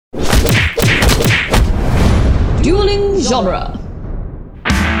genre.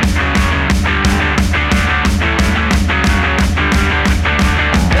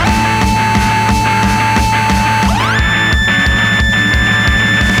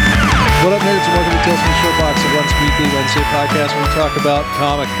 What up, nerds, and welcome to Tales from the Showbox, a once-weekly Wednesday podcast where we talk about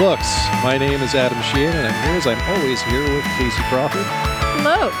comic books. My name is Adam Sheehan, and I'm here as I'm always here with Casey Crawford.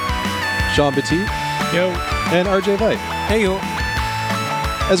 Hello. Sean Petit. Yo. And RJ Vite. Hey, yo.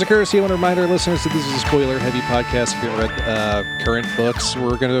 As a courtesy, I want to remind our listeners that this is a spoiler-heavy podcast. If you haven't read current books,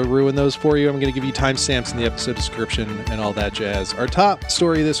 we're going to ruin those for you. I'm going to give you timestamps in the episode description and all that jazz. Our top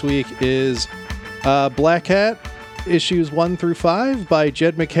story this week is Black Cat, issues 1 through 5 by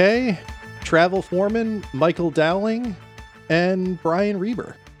Jed MacKay, Travel Foreman, Michael Dowling, and Brian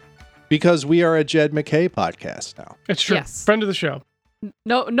Reber. Because we are a Jed MacKay podcast now. It's true. Yes. Friend of the show.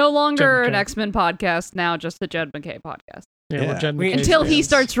 No longer Jed an MacKay. X-Men podcast, now just a Jed MacKay podcast. Yeah, Yeah. we're Jed MacKay Until he fans.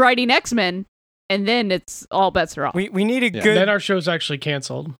 starts writing X-Men, and then it's all bets are off. We need a Yeah. good Then our show's actually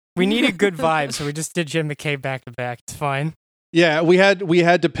canceled. we need a good vibe, so we just did Jed MacKay back to back. It's fine. Yeah, we had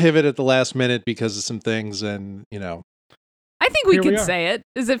to pivot at the last minute because of some things, and I think we Here we can are. say it.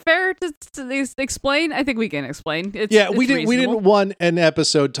 Is it fair to explain? I think we can explain. It's, yeah, it's we didn't reasonable. want an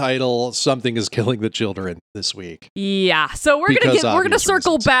episode title "Something is Killing the Children" this week. Yeah, so we're Because gonna obvious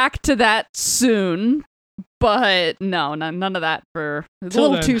circle reasons. back to that soon, but no, none of that for it's a Till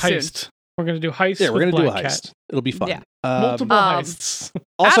little then, too heist. soon. We're gonna do heist. Yeah, we're with gonna do a Black heist. Cat. It'll be fun. Yeah. Multiple Um, heists.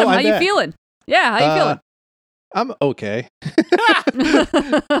 Also, Adam, how I'm you back. feeling? Yeah, how you feeling? I'm okay.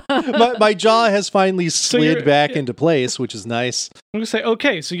 my jaw has finally slid you're- back into place, which is nice. I'm gonna say,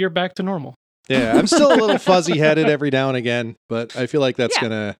 okay, so you're back to normal. Yeah, I'm still a little fuzzy headed every now and again, but I feel like that's Yeah,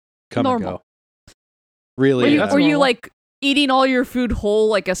 gonna come normal. and go. Really, Were you, that's were you normal. like eating all your food whole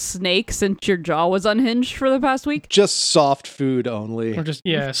like a snake since your jaw was unhinged for the past week? just soft food only. Or just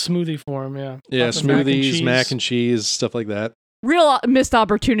smoothie form. Yeah. Yeah, Lots of mac and smoothies, cheese. mac and cheese, stuff like that. Real missed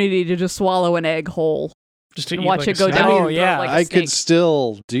opportunity to just swallow an egg whole Just to and eat watch like it a go snack. down Oh, your throat yeah. like a I snake. could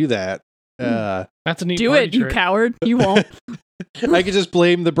still do that. That's a neat Do party it, you trick. coward. You won't. I could just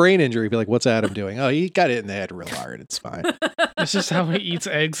blame the brain injury. Be like, "What's Adam doing? Oh, he got it in the head real hard. It's fine." This is how he eats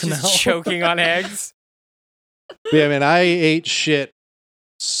eggs now. Just choking on eggs. But yeah, man, I ate shit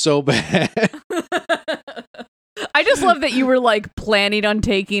so bad. I just love that you were like planning on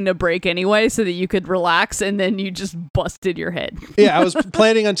taking a break anyway so that you could relax and then you just busted your head. Yeah, I was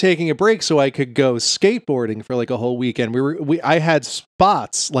planning on taking a break so I could go skateboarding for like a whole weekend. I had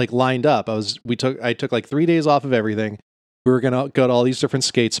spots like lined up. I took like 3 days off of everything. We were gonna go to all these different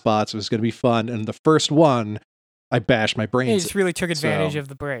skate spots. It was gonna be fun. And the first one, I bashed my He brains. just really took advantage So- of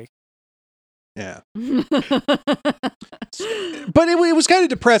the break. Yeah. But it was kind of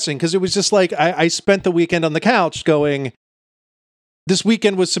depressing because it was just like I spent the weekend on the couch going, this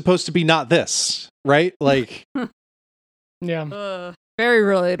weekend was supposed to be not this, right? Like, Yeah. Very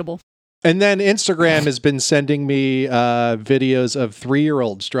relatable. and then Instagram has been sending me videos of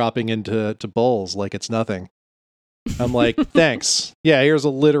 3-year-olds dropping into bowls like it's nothing. I'm like, thanks. Yeah, here's a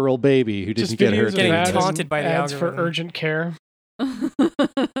literal baby who Just didn't get videos hurt. of Getting that doing and taunted by the ads for algorithm. urgent care.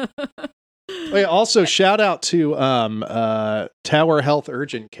 Oh, yeah, also, shout out to Tower Health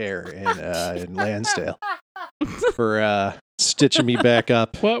Urgent Care in Lansdale for stitching me back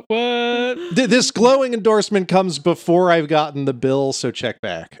up. What? This glowing endorsement comes before I've gotten the bill, so check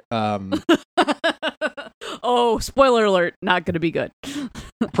back. Oh, spoiler alert, not going to be good.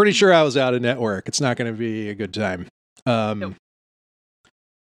 Pretty sure I was out of network. It's not going to be a good time. Nope.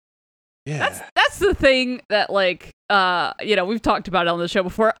 Yeah. That's the thing that we've talked about it on the show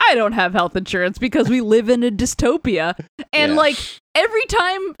before. I don't have health insurance because we live in a dystopia. And Yeah. every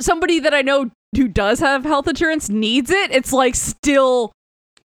time somebody that I know who does have health insurance needs it, it's like still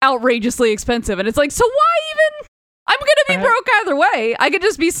outrageously expensive. And it's like, so why even? I'm going to be broke either way. I could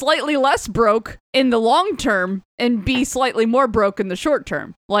just be slightly less broke in the long term and be slightly more broke in the short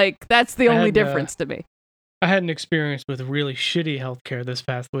term. Like, that's the I only had, difference to me. I had an experience with really shitty healthcare this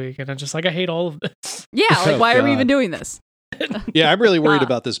past week, and I'm just like, I hate all of this. Yeah, Oh, why are we God. even doing this? Yeah, I'm really worried Ah.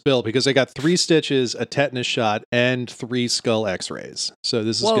 about this bill because I got 3 stitches, a tetanus shot, and 3 skull x-rays. So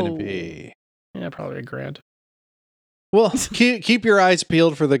this is going Whoa. to be... Yeah, probably $1,000. Well, keep your eyes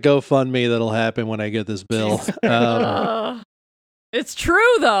peeled for the GoFundMe that'll happen when I get this bill. It's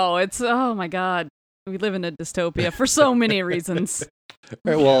true, though. It's, oh my God. We live in a dystopia for so many reasons. All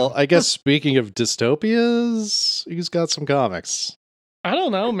right, well, I guess speaking of dystopias, he's got some comics. I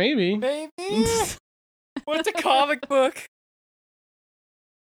don't know, maybe. Baby, what's a comic book?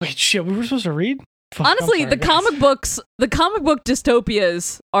 Wait, shit, we were supposed to read? Fuck, I'm Honestly, sorry, the guys. comic book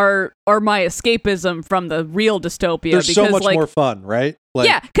dystopias are my escapism from the real dystopia. They're because, so much like, more fun, right? Like,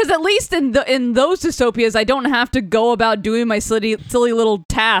 yeah, because at least in those dystopias, I don't have to go about doing my silly little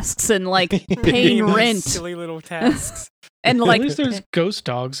tasks and like paying These rent silly little tasks. and At like least there's ghost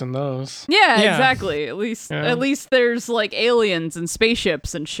dogs in those. yeah, Yeah. exactly. Yeah. At least there's like aliens and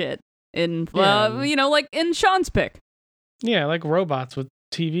spaceships and shit in Yeah. like in Sean's pick. Yeah, like robots with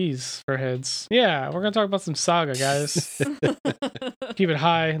TVs for heads. Yeah, we're gonna talk about some Saga, guys. Keep it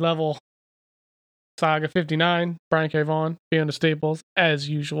high level. Saga 59, Brian K. Vaughan, Fiona Staples, as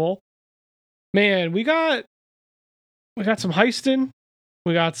usual. Man, we got some heisting.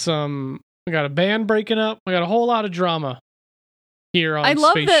 We got a band breaking up. We got a whole lot of drama here on I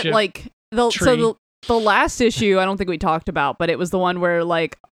love Spaceship. that like the last issue I don't think we talked about, but it was the one where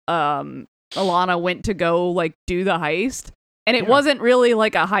like Alana went to go like do the heist. And it Yeah. wasn't really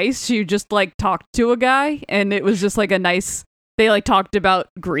like a heist. She just like talked to a guy, and it was just like a nice. They like talked about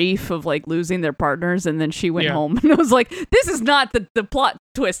grief of like losing their partners, and then she went Yeah. home, and I was like, "This is not the plot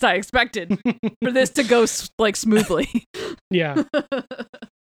twist I expected for this to go like smoothly." Yeah.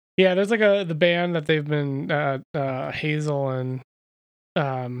 Yeah, there's like the band that they've been Hazel and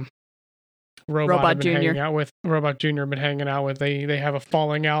Robot have been Jr. hanging out with. Robot Jr. been hanging out with. They have a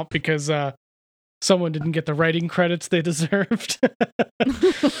falling out because someone didn't get the writing credits they deserved.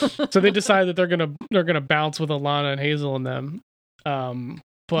 So they decide that they're gonna bounce with Alana and Hazel and them.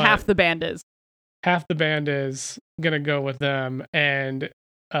 But Half the band is. half the band is gonna go with them, and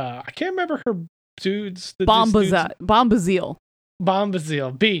I can't remember her dudes. Bombazil.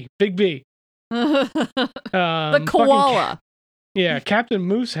 Bombazil, Big B. The Fucking koala. Yeah, Captain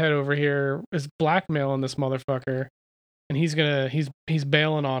Moosehead over here is blackmailing this motherfucker, and he's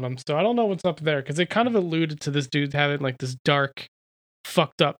bailing on him. So I don't know what's up there because it kind of alluded to this dude having like this dark,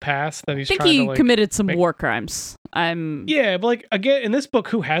 fucked up past that he's I think trying he to like. committed some make- war crimes. Yeah, but like again in this book,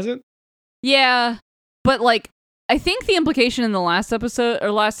 who hasn't? Yeah, but like I think the implication in the last episode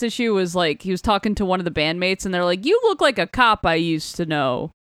or last issue was like he was talking to one of the bandmates, and they're like, "You look like a cop I used to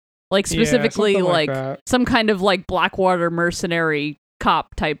know." Like specifically, something like like that. some kind of like Blackwater mercenary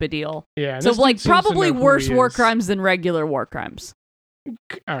cop type of deal. Yeah, and So this dude like seems to probably know who worse he war is. crimes than regular war crimes.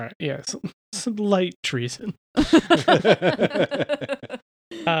 All right, yeah, some light treason.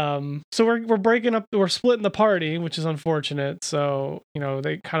 So we're breaking up. We're splitting the party, which is unfortunate. So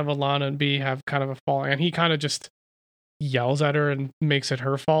they kind of Alana and B have kind of a fall, and he kind of just yells at her and makes it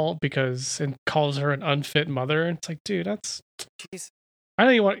her fault and calls her an unfit mother. And it's like, dude, that's. Jeez. I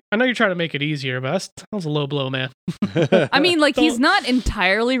know you're trying to make it easier, but that was a low blow, man. I mean, like he's So- not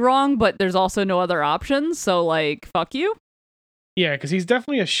entirely wrong, but there's also no other options. So like, fuck you. Yeah, because he's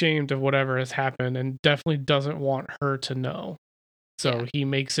definitely ashamed of whatever has happened, and definitely doesn't want her to know. So Yeah. he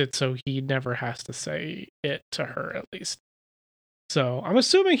makes it so he never has to say it to her, at least. So I'm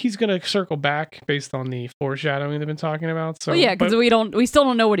assuming he's gonna circle back based on the foreshadowing they've been talking about. So Well, yeah, because but we still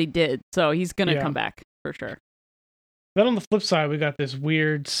don't know what he did, so he's gonna Yeah. come back for sure. then on the flip side, we got this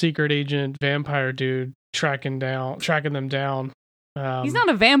weird secret agent vampire dude tracking them down. He's not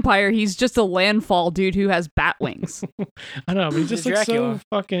a vampire. He's just a landfall dude who has bat wings. I know, but he just He's looks so Dracula.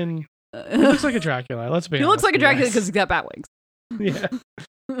 fucking. He looks like a Dracula. Let's be he honest. looks like a you Dracula guys. because he's got bat wings. Yeah.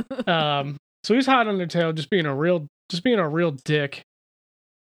 So he's hot on their tail, just being a real dick.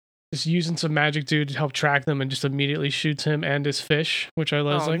 Just using some magic dude to help track them, and just immediately shoots him and his fish, which I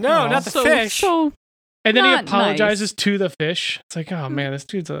was Oh, like, no, "Aw." not the fish. So And then he not apologizes to the fish. It's like, oh man, this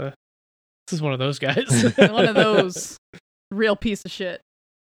is one of those guys. one of those real piece of shit.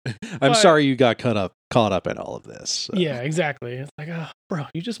 I'm But- sorry you got caught up in all of this. So. Yeah, exactly. It's like, oh, bro,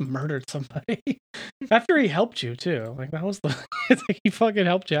 you just murdered somebody after he helped you too. Like that was it's like he fucking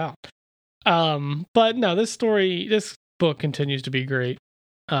helped you out. But no, this book continues to be great.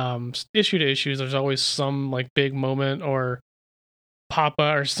 Issue to issues, there's always some like big moment or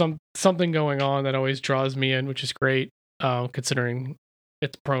papa or something going on that always draws me in, which is great. Considering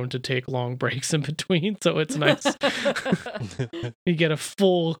it's prone to take long breaks in between, so it's nice. You get a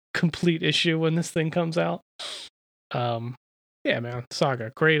full, complete issue when this thing comes out. Yeah, man,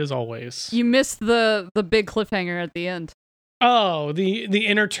 Saga, great as always. You missed the big cliffhanger at the end. Oh, the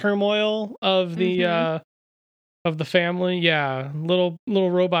inner turmoil of the family. Yeah, little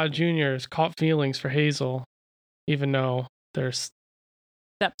robot juniors caught feelings for Hazel, even though they're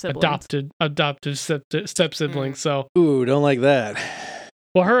Step siblings. adoptive step siblings. So, Ooh, don't like that.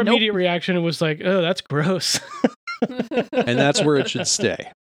 well, her Nope. immediate reaction was like, "Oh, that's gross." And that's where it should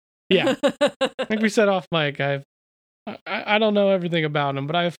stay. Yeah, like we said off mic, I don't know everything about him,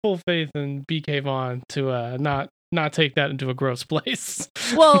 but I have full faith in BK Vaughn to not not take that into a gross place.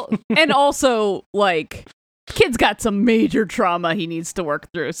 Well, and also, like, kid's got some major trauma he needs to work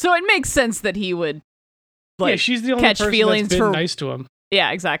through. So it makes sense that he would, like, yeah, she's the only catch person feelings that's been for. nice to him.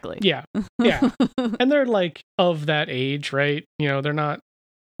 Yeah, exactly. Yeah, yeah. And they're like of that age, right? You know, they're not.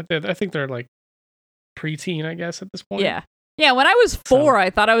 I think they're like preteen, I guess, at this point. Yeah. Yeah, when I was 4, I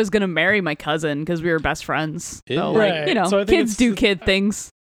thought I was going to marry my cousin because we were best friends. So, like, Right. you know, So I think kids do kid things.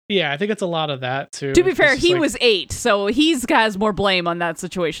 Yeah, I think it's a lot of that too. To be fair, It's he like- was 8, so he's has more blame on that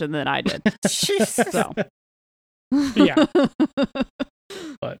situation than I did. So. Yeah.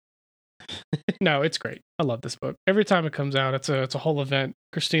 But no, it's great. I love this book. Every time it comes out, it's a whole event.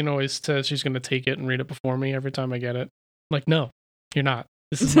 Christine always says she's going to take it and read it before me every time I get it. I'm like, no, you're not.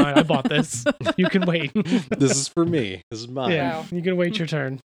 This is mine. I bought this. You can wait. This is for me. This is mine. Yeah, you can wait your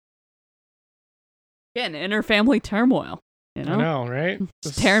turn. Again, inner family turmoil. You know? I know, right?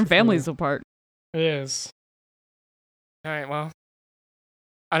 Just tearing families apart. It is. All right, well,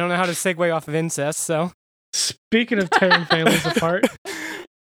 I don't know how to segue off of incest, so. Speaking of tearing families apart,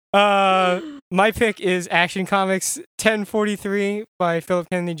 my pick is Action Comics 1043 by Philip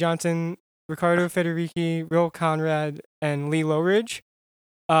Kennedy Johnson, Ricardo Federici, Will Conrad, and Lee Lowridge.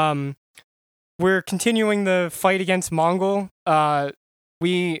 We're continuing the fight against Mongol.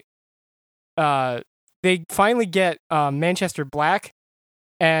 They finally get Manchester Black,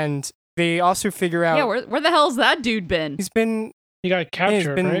 and they also figure out. Yeah, where the hell's that dude been? He's been. he got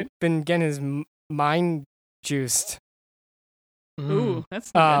captured, right? Been getting his mind juiced. Ooh,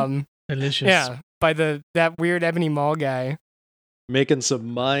 that's not good. Delicious. Yeah, by that weird Ebony Maw guy. Making some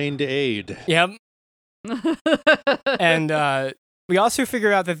mind aid. Yep. And we also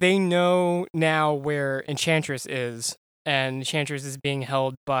figure out that they know now where Enchantress is, and Enchantress is being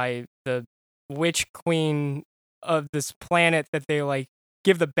held by the witch queen of this planet that they like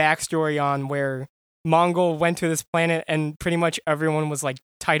give the backstory on, where Mongol went to this planet and pretty much everyone was like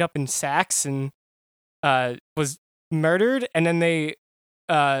tied up in sacks and was murdered, and then they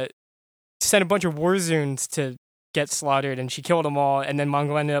sent a bunch of Warzoons to get slaughtered, and she killed them all, and then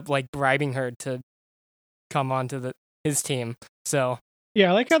Mongol ended up like bribing her to come onto his team. So Yeah,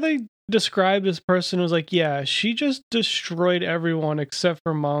 I like how they described this person who was like, yeah, she just destroyed everyone except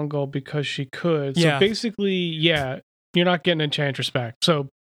for Mongol because she could. So Yeah. basically, yeah, you're not getting Enchantress back. So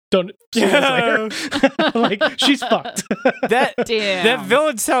don't see you guys later. Like, she's fucked. that Damn. that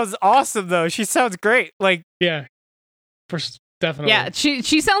villain sounds awesome though. She sounds great. Like Yeah. Definitely. Yeah,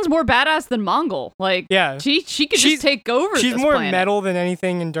 she sounds more badass than Mongol. Like, yeah, she could She's- just take over. she's this more planet. metal than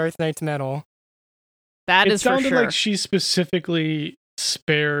anything in Darth Knight's metal. That It is for sounded sure. like she specifically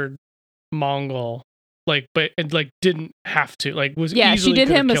spared Mongol, like, but and like didn't have to. Like, was yeah, she easily did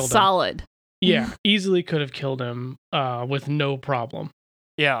could have him a killed solid. Yeah, easily could have killed him with no problem.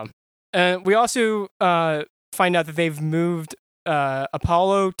 Yeah, and we also find out that they've moved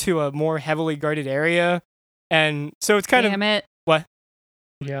Apollo to a more heavily guarded area, and so it's kind Damn it.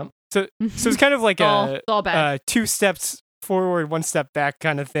 Yeah. so it's kind of like It's all bad. 2 steps forward, 1 step back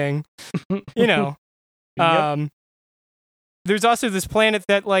kind of thing. You know. Yep. There's also this planet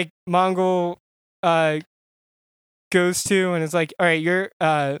that like Mongol goes to, and it's like, all right, you're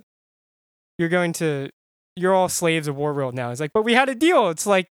all slaves of Warworld now. It's like, but we had a deal. It's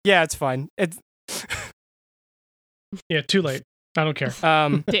like, yeah, it's fine. It's Yeah, too late. I don't care.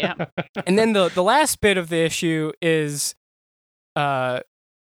 Damn. and then the last bit of the issue is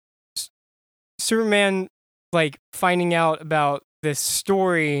Superman like finding out about this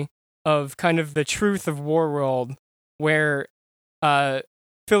story of kind of the truth of Warworld, where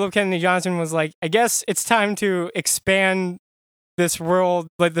Philip Kennedy Johnson was like, I guess it's time to expand this world,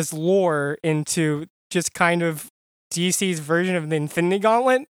 like this lore, into just kind of DC's version of the Infinity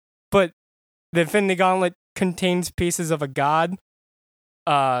Gauntlet, but the Infinity Gauntlet contains pieces of a god.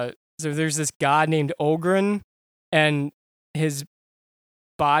 So there's this god named Ogren, and his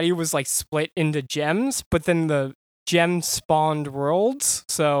body was like split into gems, but then the gems spawned worlds.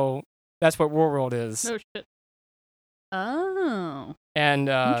 So that's what Warworld is. No shit. Oh, And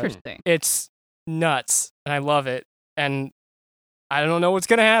interesting. it's nuts, and I love it. And I don't know what's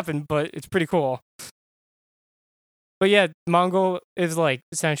gonna happen, but it's pretty cool. But yeah, Mongol is like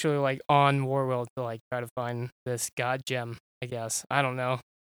essentially like on Warworld to like try to find this god gem, I guess. I don't know.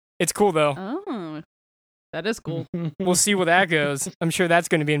 It's cool though. Oh, that is cool. We'll see where that goes. I'm sure that's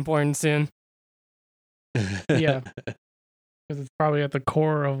going to be important soon. Yeah. Because it's probably at the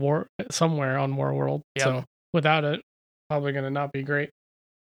core of war somewhere on Warworld. Yep. So without it, probably going to not be great.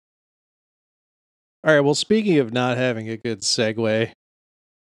 All right. Well, speaking of not having a good segue,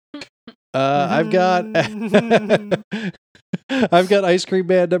 I've got I've got Ice Cream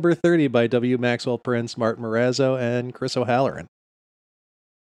Man number 30 by W. Maxwell Prince, Martin Morazzo, and Chris O'Halloran.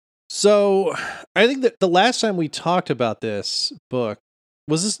 So I think that the last time we talked about this book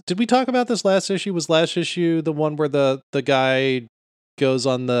did we talk about this last issue? Was last issue the one where the guy goes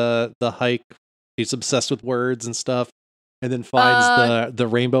on the hike? He's obsessed with words and stuff, and then finds the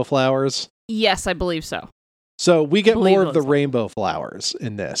rainbow flowers. Yes, I believe so. So we get more of the rainbow flowers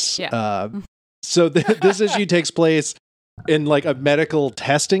in this. Yeah. So this issue takes place in like a medical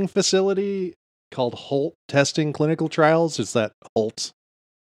testing facility called Holt Testing Clinical Trials. It's that Holt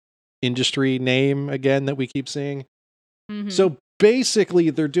industry name again that we keep seeing. Mm-hmm. So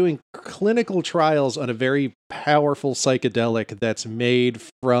basically they're doing clinical trials on a very powerful psychedelic that's made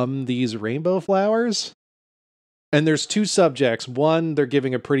from these rainbow flowers. And there's two subjects. One, they're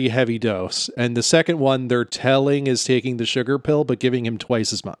giving a pretty heavy dose. And the second one, they're telling is taking the sugar pill, but giving him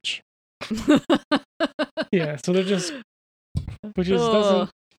twice as much. Yeah, so they're just, which is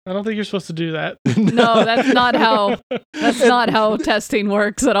doesn't. I don't think you're supposed to do that. No, that's not how testing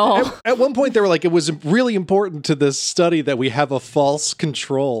works at all. At one point, they were like, it was really important to this study that we have a false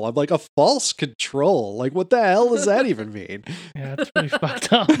control. I'm like, a false control? Like, what the hell does that even mean? Yeah, it's pretty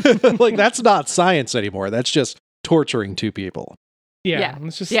fucked up. Like, that's not science anymore. That's just torturing two people. Yeah.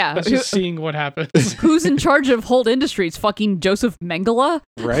 It's just seeing what happens. Who's in charge of Holt Industries? Fucking Joseph Mengele?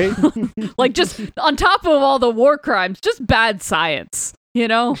 Right? Like, just on top of all the war crimes, just bad science. You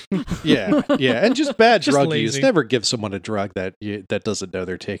know? Yeah, and just bad Just drug lazy. use. Never give someone a drug that doesn't know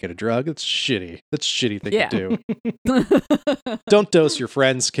they're taking a drug. It's shitty. That's a shitty thing to do. Don't dose your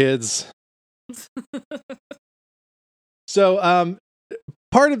friends, kids. So,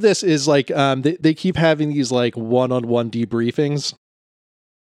 part of this is like they keep having these like one-on-one debriefings,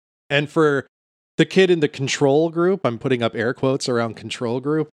 and for the kid in the control group, I'm putting up air quotes around control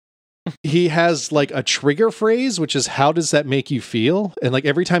group. He has like a trigger phrase, which is, how does that make you feel? And like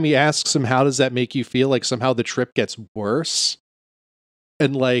every time he asks him, how does that make you feel? Like somehow the trip gets worse.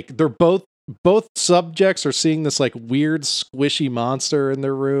 And like they're both subjects are seeing this like weird squishy monster in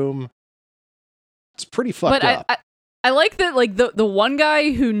their room. It's pretty fucked up. I like that, like the one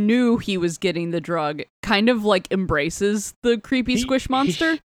guy who knew he was getting the drug kind of like embraces the creepy squish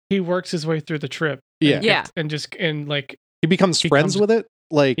monster. He works his way through the trip. Yeah. And like he becomes friends with it.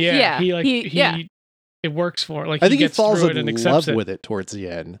 Like, it works for it. Like, I think he gets falls through it in and love accepts it. with it towards the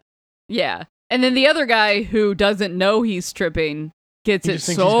end. Yeah. And then the other guy who doesn't know he's tripping gets He it just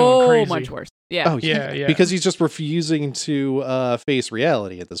thinks he's going so crazy. much worse. Yeah. Oh, Yeah. Because he's just refusing to face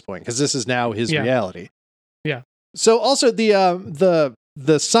reality at this point, because this is now his reality. Yeah. So also the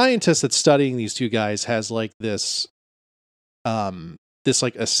scientist that's studying these two guys has like this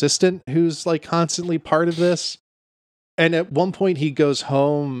like assistant who's like constantly part of this. And at one point he goes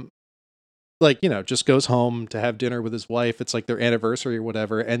home, like, you know, just goes home to have dinner with his wife. It's like their anniversary or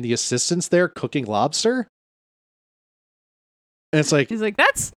whatever. And the assistant's there cooking lobster. And it's like, he's like,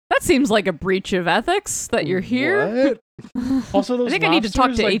 that seems like a breach of ethics that you're here. What? Also, those I think I need to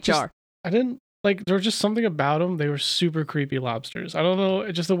talk to lobsters, HR. like, I didn't like. There was just something about them. They were super creepy lobsters. I don't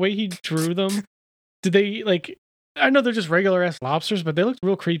know. Just the way he drew them. Did they like? I know they're just regular ass lobsters, but they looked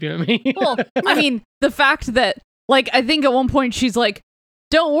real creepy to me. Well, I mean, the fact that, like, I think at one point she's like,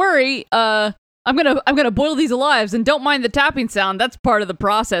 "Don't worry, I'm gonna boil these alive, and don't mind the tapping sound. That's part of the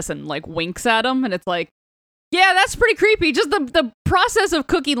process." And like winks at him, and it's like, yeah, that's pretty creepy. Just the process of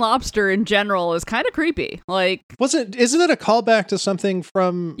cooking lobster in general is kind of creepy. Like, isn't it a callback to something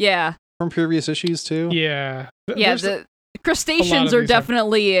from previous issues too? Yeah. The crustaceans are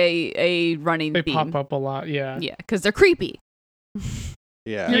definitely a running theme. They pop up a lot. Yeah, because they're creepy.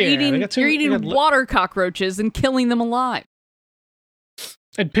 Yeah, you're eating water cockroaches and killing them alive.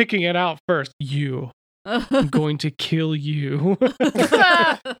 And picking it out first. I'm going to kill you.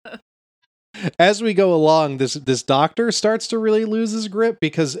 As we go along, this doctor starts to really lose his grip,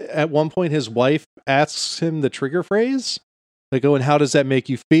 because at one point his wife asks him the trigger phrase, like, "Oh, and how does that make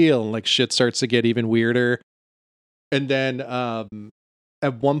you feel?" And like shit starts to get even weirder. And then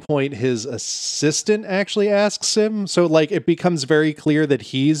at one point his assistant actually asks him, so like it becomes very clear that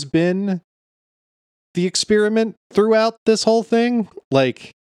he's been the experiment throughout this whole thing.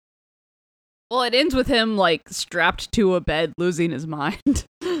 Like, well, it ends with him like strapped to a bed, losing his mind.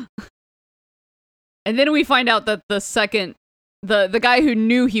 And then we find out that the guy who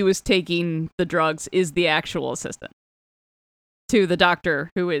knew he was taking the drugs is the actual assistant to the doctor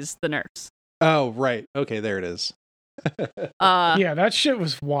who is the nurse. Oh, right. Okay, there it is. Yeah, that shit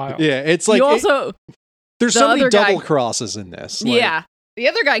was wild. Yeah, it's like there's so many double crosses in this. Like, yeah, the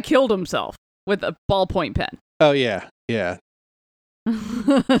other guy killed himself with a ballpoint pen. Oh yeah.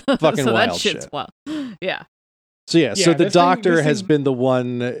 Fucking so wild that shit's shit. wild. Yeah. So so Yeah, the doctor this has thing- been the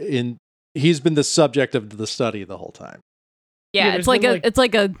one he's been the subject of the study the whole time. Yeah, there's it's like been, it's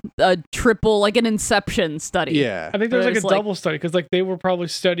like a triple, like an Inception study. Yeah. I think there's like a There's, like- double study because like they were probably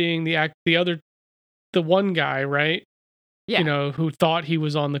studying the one guy, right? Yeah. You know, who thought he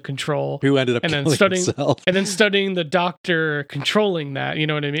was on the control, Who ended up and then killing studying- himself. and then studying the doctor controlling that. You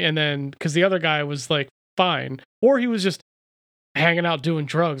know what I mean? And then because the other guy was like fine, or he was just hanging out doing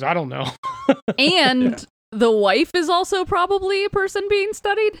drugs. I don't know. And the wife is also probably a person being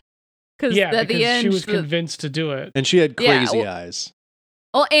studied. Because Yeah, at because the end, she was convinced to do it. And she had Yeah, crazy well- eyes.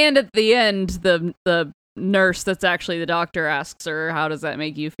 well, and at the end, the nurse that's actually the doctor asks her, "How does that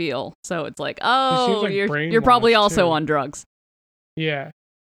make you feel?" So it's like, oh, like, you're probably brainwashed, also too. on drugs. Yeah.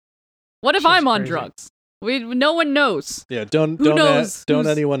 What if Shit's I'm on crazy. drugs? No one knows. Yeah, don't Who knows don't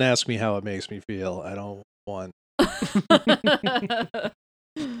who's- anyone ask me how it makes me feel. I don't want.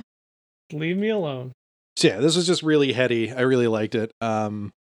 Leave me alone. So yeah, this was just really heady. I really liked it.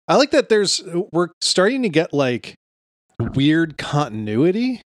 I like that we're starting to get like weird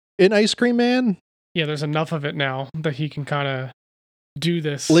continuity in Ice Cream Man. Yeah, there's enough of it now that he can kind of do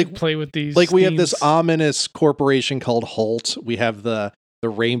this, Like- play with these. Like we have this themes. ominous corporation called Holt. We have the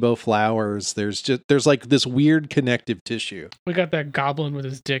rainbow flowers. There's like this weird connective tissue. We got that goblin with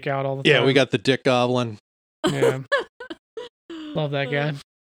his dick out all the Yeah, time. we got the Dick Goblin. Yeah, love that guy.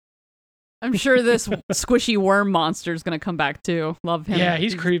 I'm sure this squishy worm monster is gonna come back too. Love him. Yeah,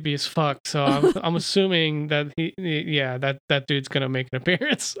 he's creepy as fuck. So I'm assuming that that dude's gonna make an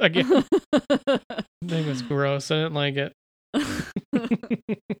appearance again. That thing was gross. I didn't like it.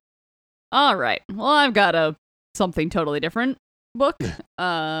 All right. Well, I've got something totally different book.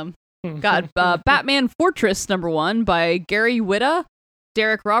 Got Batman Fortress #1 by Gary Whitta,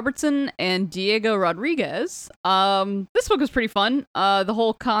 Derek Robertson, and Diego Rodriguez. This book was pretty fun. The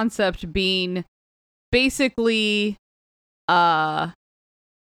whole concept being basically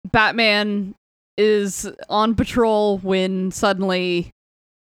Batman is on patrol when suddenly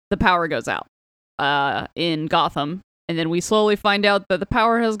the power goes out in Gotham. And then we slowly find out that the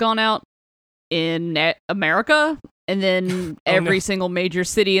power has gone out in America, and then every single major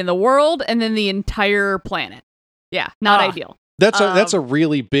city in the world, and then the entire planet. Yeah, not ideal. That's a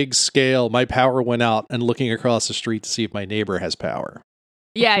really big scale. My power went out, and looking across the street to see if my neighbor has power.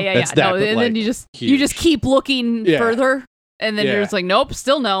 Yeah. That's No, that, but, and like, then you just huge. keep looking Yeah. further, and then you're Yeah. just like, nope,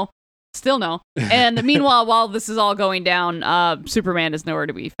 still no. And meanwhile, while this is all going down, Superman is nowhere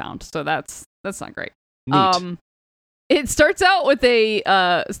to be found. So that's not great. Neat. It starts out with a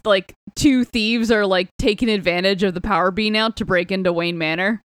like two thieves are like taking advantage of the power being out to break into Wayne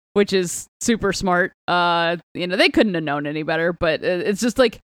Manor, which is super smart. They couldn't have known any better, but it's just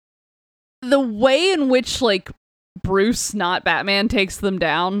like the way in which like Bruce, not Batman, takes them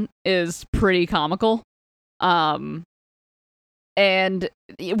down is pretty comical. And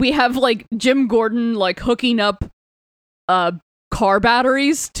we have like Jim Gordon like hooking up car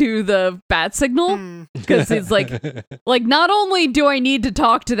batteries to the bat signal. Because it's like not only do I need to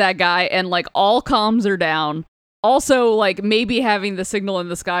talk to that guy and like all comms are down, also like maybe having the signal in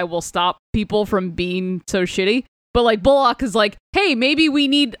the sky will stop people from being so shitty. But like Bullock is like, hey, maybe we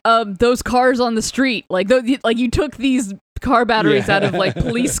need those cars on the street. Like you took these car batteries out of like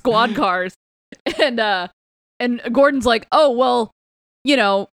police squad cars, and Gordon's like, oh well,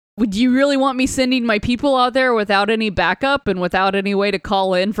 would you really want me sending my people out there without any backup and without any way to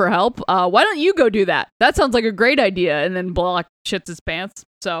call in for help? Why don't you go do that? That sounds like a great idea. And then Bullock shits his pants.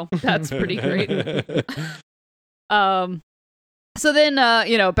 So that's pretty great. So then,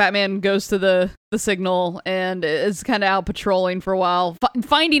 Batman goes to the signal and is kind of out patrolling for a while,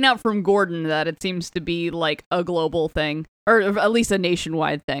 finding out from Gordon that it seems to be like a global thing, or at least a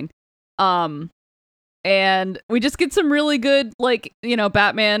nationwide thing. And we just get some really good, like,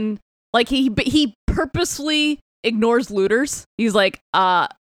 Batman, like he purposely ignores looters. He's like,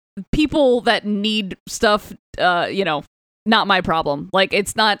 people that need stuff, not my problem. Like,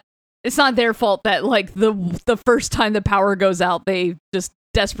 it's not their fault that like the first time the power goes out, they just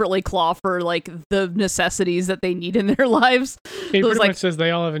desperately claw for like the necessities that they need in their lives. He So it's pretty like, much says they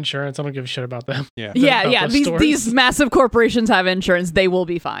all have insurance. I don't give a shit about them. Yeah. yeah. those stores. These massive corporations have insurance. They will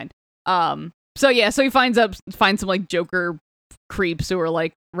be fine. So he finds some like Joker creeps who are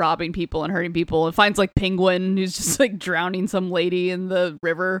like robbing people and hurting people, and finds like Penguin who's just like drowning some lady in the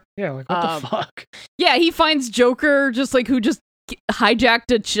river. Yeah, like what the fuck? Yeah, he finds Joker just like who just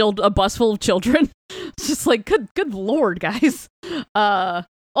hijacked a bus full of children. It's just like good lord, guys.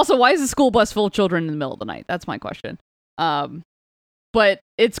 Also, why is a school bus full of children in the middle of the night? That's my question. But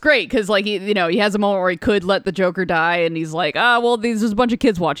it's great because like he has a moment where he could let the Joker die, and he's like, well, there's a bunch of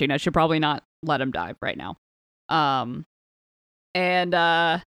kids watching. I should probably not let him die right now. And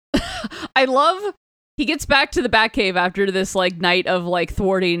I love he gets back to the Batcave after this like night of like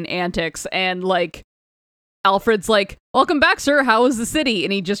thwarting antics, and like Alfred's like, "Welcome back, sir. How is the city?"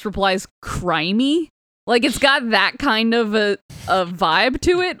 And he just replies, "Crimey." Like it's got that kind of a vibe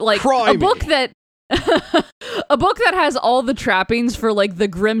to it, like Crimey. a book that has all the trappings for like the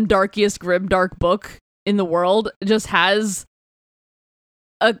grimdarkiest grimdark book in the world. It just has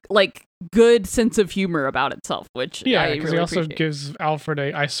a like good sense of humor about itself, which Yeah, I because really he also appreciate. gives Alfred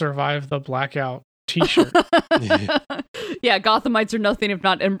a "I survived the blackout" T-shirt. Yeah, Gothamites are nothing if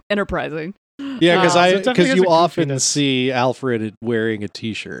not enterprising. Yeah, so it definitely because has you a often goofiness. see Alfred wearing a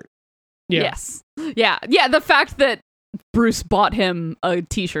T-shirt. Yeah. Yes. Yeah. The fact that Bruce bought him a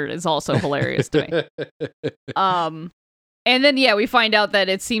T-shirt is also hilarious to me. And then we find out that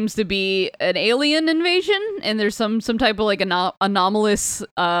it seems to be an alien invasion, and there's some type of like anomalous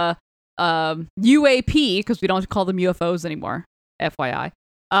UAP, because we don't call them UFOs anymore. FYI.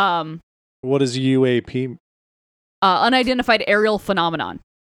 What is UAP? Unidentified aerial phenomenon.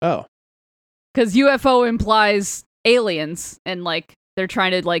 Oh, Because UFO implies aliens, and like they're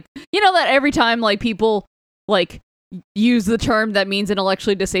trying to like, that every time like people like use the term that means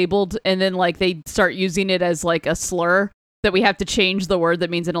intellectually disabled, and then like they start using it as like a slur, that we have to change the word that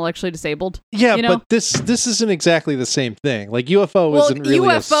means intellectually disabled. yeah, You know? but this isn't exactly the same thing. Like UFO isn't really a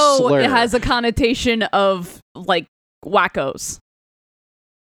UFO slur. has a connotation of like wackos.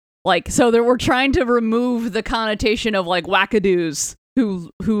 Like, so we're trying to remove the connotation of like wackadoos who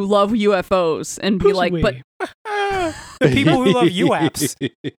love UFOs and be Who's like, we? but The people who love UAPs.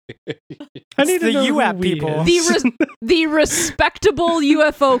 I need It's to the know who UAP we people. is. the respectable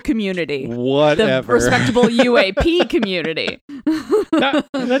UFO community. The Whatever. respectable UAP community.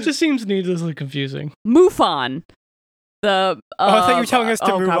 that just seems needlessly confusing. MUFON. The I thought you were telling us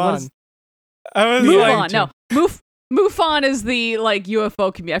to move God, what on. is- I was Yeah. like, MUFON. No. MUFON is the like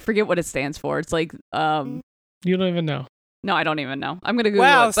UFO community. I forget what it stands for. It's like You don't even know. no, I don't even know. I'm gonna Google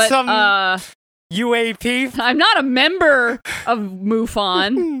Wow, it. But some- UAP. I'm not a member of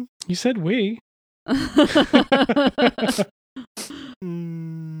MUFON. You said we.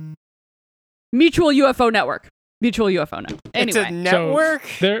 Mm, Mutual UFO Network. Mutual UFO Network. it's a Anyway, network.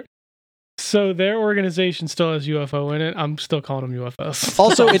 Their organization still has UFO in it. I'm still calling them UFOs.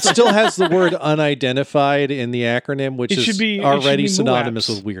 Also, it still has the word unidentified in the acronym, which It is should be already synonymous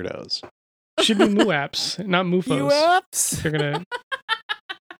MUAPs. with weirdos. Should be MUAPs, not MUFOs. UAPs. They're gonna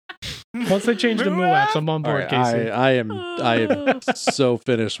once they change to MUAPs, I'm on All board, right, Casey. I am so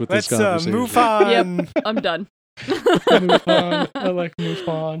finished with Let's this conversation. move on. Yep. I'm done. MUFON. I like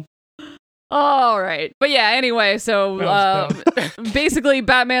MUFON. All right. But yeah, anyway, so That basically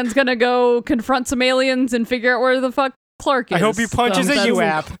Batman's gonna go confront some aliens and figure out where the fuck Clark is. I hope he punches a That's-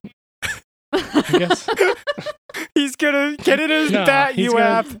 UAP. I guess He's gonna get it as No, bat he's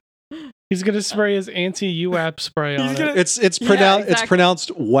UAP. he's gonna spray his anti-UAP spray on He's it. gonna- It's Yeah, pronounced exactly. it's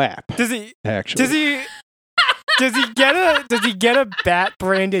pronounced WAP. Does he? Actually, Does he? Does he get a bat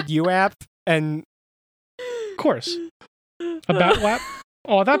branded UAP? And Of course, a bat WAP.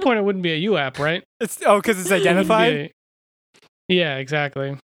 Oh, at that point, it wouldn't be a UAP, right? it's because it's It wouldn't be identified. a- yeah, exactly.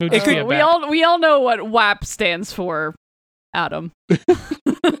 It would It just be could- a we bat. all know what WAP stands for, Adam.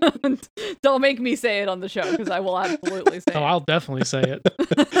 Don't make me say it on the show because I will absolutely say Oh, it. I'll definitely say it.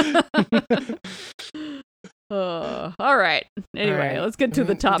 All right. Anyway, All right. let's get to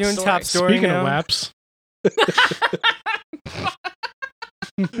the top Doing story. top story Speaking now. of WAPs,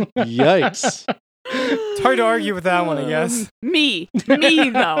 yikes. It's hard to argue with that one, I guess. Me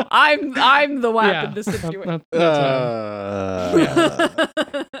though. I'm the WAP yeah, in this situation.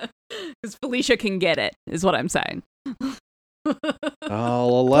 Because Felicia can get it, is what I'm saying. I'll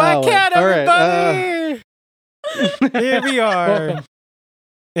allow Black Cat, it. All right. everybody! Here we are. welcome.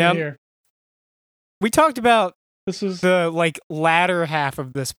 Yep. Here. We talked about This is the latter half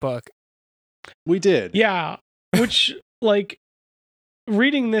of this book. we did. yeah, which like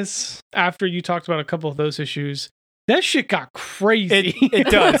reading this after you talked about a couple of those issues, that shit got crazy. It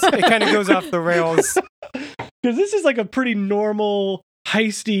does. It kind of goes off the rails. Because this is like a pretty normal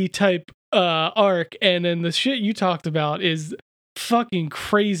heisty type arc, and then the shit you talked about is fucking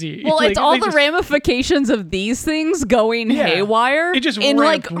crazy. Well, Like, it's all they the just- ramifications of these things going Yeah. haywire It just in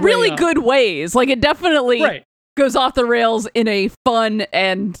like ramped way really up. good ways. Like it definitely right. goes off the rails in a fun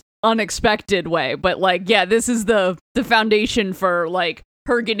and unexpected way. But like, yeah, this is the foundation for like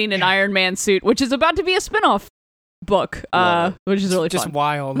her getting an Iron Man suit, which is about to be a spin-off book, Love which is really Just fun.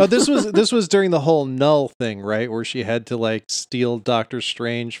 wild. Oh, this was during the whole Null thing, right? Where she had to like steal Doctor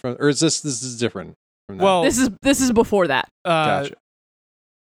Strange from, or is this is different from that? Well, This is before that. Gotcha.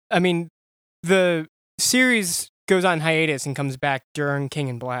 I mean, the series goes on hiatus and comes back during King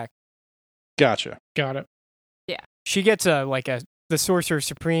in Black. Gotcha. Got it. She gets the Sorcerer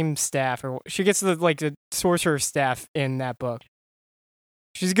Supreme staff, or she gets the Sorcerer staff in that book.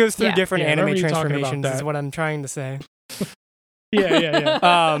 She goes through different Yeah, I anime remember you talking about transformations, is that. what I'm trying to say.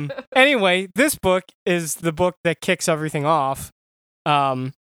 Yeah. Anyway, this book is the book that kicks everything off.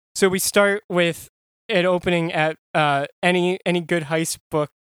 So we start with it opening at any good heist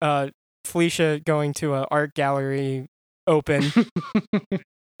book. Felicia going to an art gallery open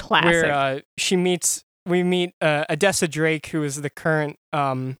Classic. where we meet Odessa Drake, who is the current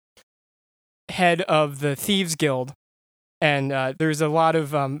head of the Thieves Guild, and there's a lot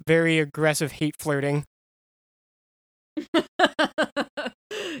of very aggressive hate flirting.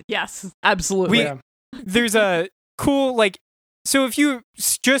 Yes, absolutely. There's a cool so if you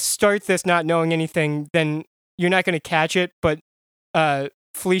just start this not knowing anything, then you're not going to catch it. But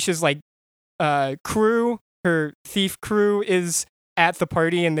Felicia's crew, her thief crew, is at the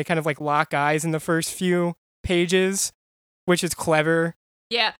party, and they kind of lock eyes in the first few pages, which is clever.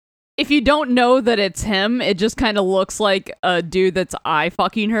 Yeah. If you don't know that it's him, it just kind of looks like a dude that's eye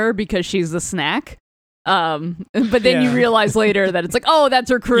fucking her because she's the snack. But then you realize later that it's oh, that's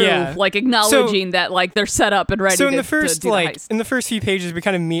her crew, acknowledging that they're set up and ready. So in to the first do the heist. in the first few pages, we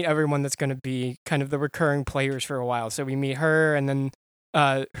kind of meet everyone that's going to be kind of the recurring players for a while. So we meet her, and then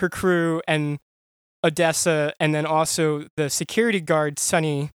her crew, and Odessa, and then also the security guard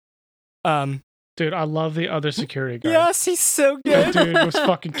Sunny. Dude, I love the other security guard. Yes, he's so That good. dude was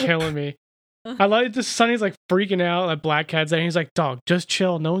fucking killing me. I like this. Sonny's freaking out. Black Cat's there. And he's like, "Dog, just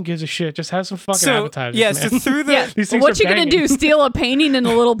chill. No one gives a shit. Just have some fucking appetizers." Yeah, man. so through the These things what are you gonna banging. do? Steal a painting in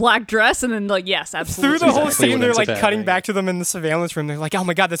a little black dress and then yes, absolutely. through the whole exactly scene, what they're ends up cutting happening. back to them in the surveillance room. They're like, "Oh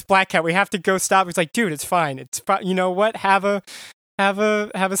my god, this Black Cat. We have to go stop." He's like, "Dude, it's fine. It's fine. You know what? Have a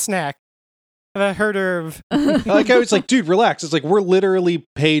snack. Have a hors d'oeuvre." I like how it's dude, relax. It's we're literally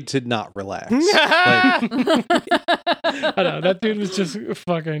paid to not relax. I know that dude was just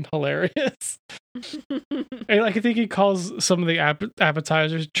fucking hilarious. And I think he calls some of the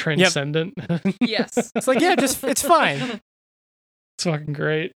appetizers transcendent. Yes. It's it's fine. It's fucking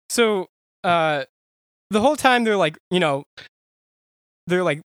great. So, the whole time they're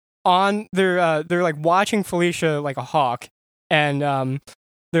they're watching Felicia like a hawk, and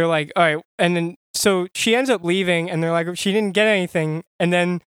they're all right, and then so she ends up leaving, and they're she didn't get anything, and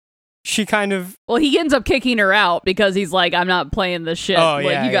then she kind of Well, he ends up kicking her out because he's I'm not playing this shit. Oh,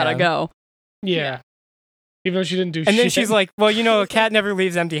 yeah, you gotta yeah. go. Yeah. Even though she didn't do shit. and then she's like, well, a cat never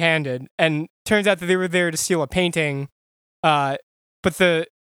leaves empty-handed, and turns out that they were there to steal a painting, but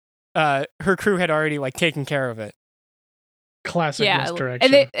her crew had already taken care of it. classic Yeah,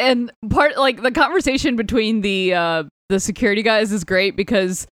 misdirection. and part the conversation between the security guys is great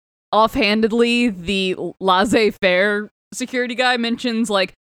because offhandedly the laissez-faire security guy mentions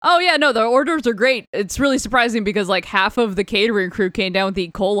oh yeah, no, the orders are great. It's really surprising because half of the catering crew came down with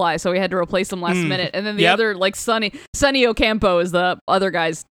E. coli, so we had to replace them last minute. And then the other Sonny Ocampo is the other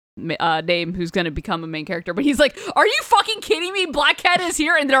guy's name who's going to become a main character. But he's like, "Are you fucking kidding me? Black Cat is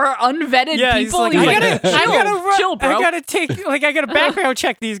here, and there are unvetted people." He's like, He's chill, bro. I gotta background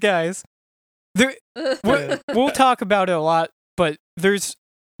check these guys. We'll talk about it a lot, but there's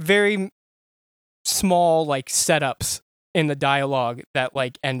very small setups in the dialogue that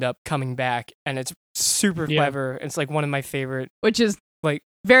end up coming back, and it's super clever. It's one of my favorite, Which is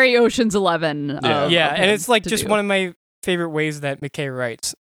very Ocean's 11. Yeah. and it's just one of my favorite ways that McKay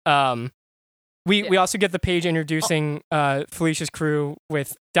writes. We also get the page introducing Felicia's crew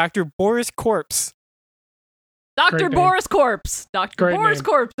with Dr. Boris Corpse. Dr. Great Boris Corpse. Dr. Great Boris name.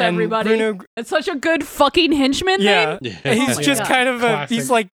 Corpse, And everybody. Bruno, It's such a good fucking henchman name. he's my just God. kind of he's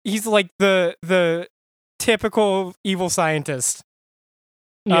Classic. the typical evil scientist.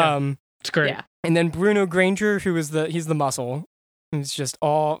 Yeah. It's great. Yeah. And then Bruno Granger, who is he's the muscle. He's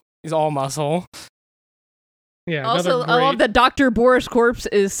all muscle. Yeah. Also, another I love great- that Dr. Boris Corpse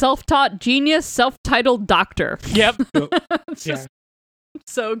is self-taught genius, self-titled doctor. Yep. It's Yeah. just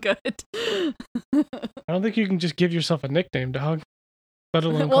so good. I don't think you can just give yourself a nickname, dog. Let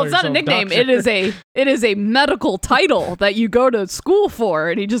alone Well, call it's not a yourself nickname. doctor. It is a medical title that you go to school for.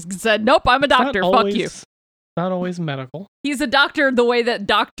 And he just said, "Nope, I'm a It's not doctor. Fuck always- you." Not always medical. He's a doctor the way that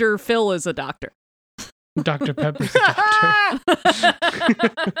Dr. Phil is a doctor. Dr. Pepper's a doctor.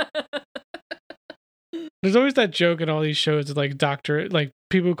 There's always that joke in all these shows of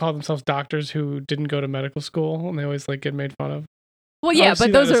people who call themselves doctors who didn't go to medical school, and they always get made fun of. Well, I yeah, always see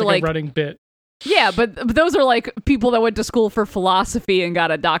but that those as, are a running bit. yeah, but those are people that went to school for philosophy and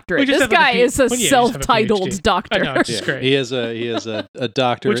got a doctorate. We just This have guy is a well, yeah, you just have a self-titled PhD. doctor. I know, it's just great. He is a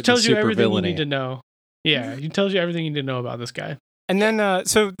doctorate Which tells in you everything you supervillainy. need to know. Yeah, he tells you everything you need to know about this guy. And then,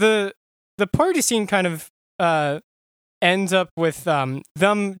 so the party scene kind of ends up with them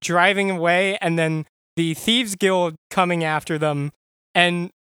driving away, and then the Thieves Guild coming after them, and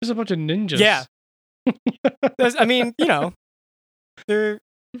There's a bunch of ninjas. yeah, I mean, they're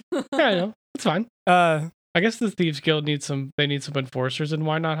Yeah, I know. It's fine. uh, I guess the Thieves Guild needs some enforcers, and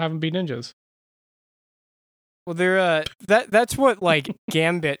why not have them be ninjas? well, they're that's what like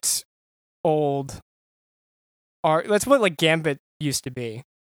Gambit's old art. That's what like Gambit used to be,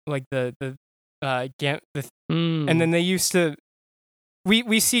 like and then they used to.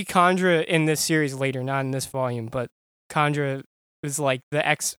 We see Kandra in this series later, not in this volume, but Kandra is like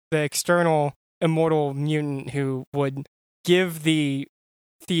the external immortal mutant who would give the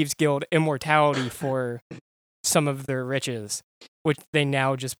Thieves Guild immortality for some of their riches, which they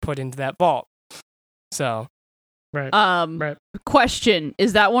now just put into that vault. So, Right. Right. Question: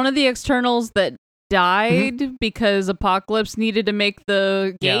 is that one of the externals that died because Apocalypse needed to make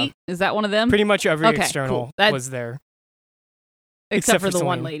the gate? Yeah. Is that one of them? pretty much every Okay, external cool. was there. Except for the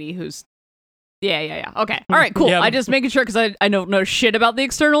one Selene. lady who's. Yeah. Okay. All right. Cool. Yeah. I just making sure because I don't know shit about the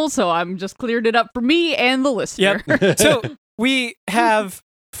externals, so I'm just cleared it up for me and the listener. Yep. So we have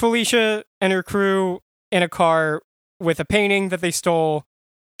Felicia and her crew in a car with a painting that they stole,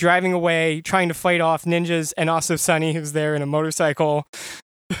 driving away, trying to fight off ninjas, and also Sunny, who's there in a motorcycle.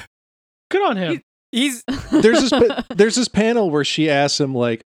 Good on him. He's There's this panel where she asks him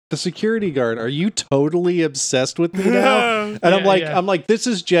like, the security guard, are you totally obsessed with me now? And I'm like, this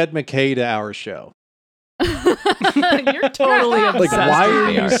is Jed McKay to our show. You're totally Like, obsessed. why with are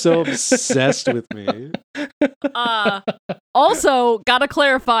me. you so obsessed with me? Also, gotta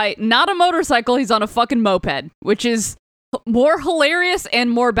clarify, not a motorcycle. He's on a fucking moped, which is more hilarious and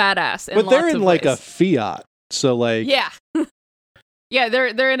more badass. But they're lots in of like ways. a Fiat, so like, Yeah. Yeah,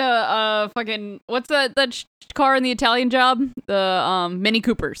 they're in a fucking what's that car in the Italian Job? The Mini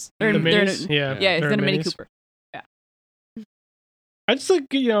Coopers. They're The in, they're in minis? a, Yeah. yeah, it's they're in a Mini minis. Cooper. I just like,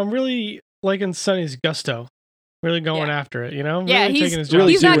 I'm really liking Sonny's gusto. Really going Yeah. after it, Really he's taking his job.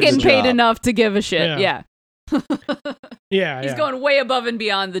 really he's not doing getting the paid job. enough to give a shit. Yeah. Yeah. Yeah, He's going way above and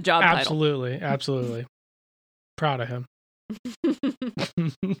beyond the job Absolutely. Proud of him.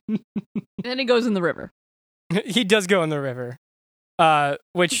 title. Then he goes in the river. he does go in the river,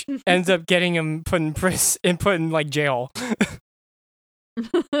 which ends up getting him put in like jail.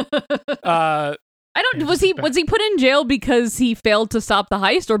 I don't. Was he put in jail because he failed to stop the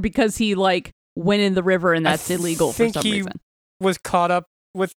heist, or because he like went in the river and that's illegal for think some he reason? was caught up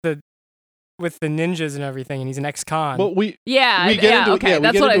with the ninjas and everything, and he's an ex-con. well, we Yeah. get yeah. into Okay. it, we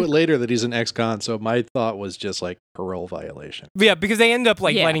That's get what into I. it later that he's an ex-con. So my thought was just like parole violation. Yeah, because they end up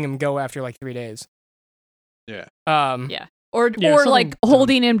like Yeah. letting him go after like 3 days. Yeah. Yeah. Or Yeah, or like something-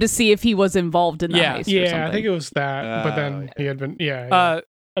 holding him to see if he was involved in the Yeah. heist. or Yeah, I something. think it was that. But then yeah. he had been. Yeah.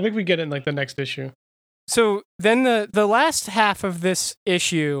 I think we get it in like the next issue. So then the last half of this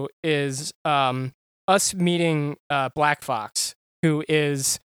issue is us meeting Black Fox, who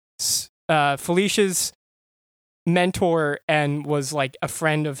is Felicia's mentor and was like a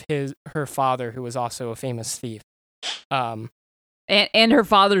friend of her father, who was also a famous thief. And her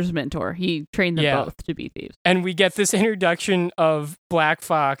father's mentor. He trained them Yeah. both to be thieves. And we get this introduction of Black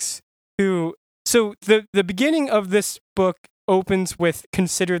Fox, who. So the beginning of this book opens with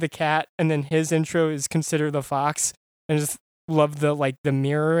 "Consider the cat," and then his intro is "Consider the fox." And I just love the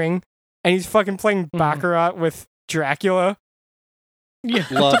mirroring. And he's fucking playing Baccarat with Dracula. Yeah.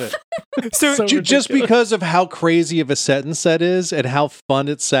 Love it. So, So Just ridiculous. because of how crazy of a sentence that is and how fun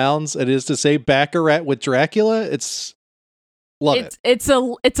it sounds, it is to say Baccarat with Dracula. It's love it. It's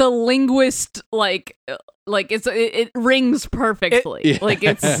a linguist like it rings perfectly. Yeah. Like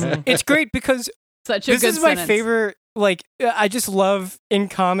it's it's great because such a this good is my sentence. favorite. Like, I just love in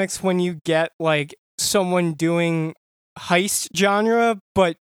comics when you get like someone doing heist genre,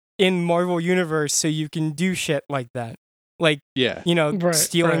 but in Marvel Universe, so you can do shit like that. Like, Yeah. Right,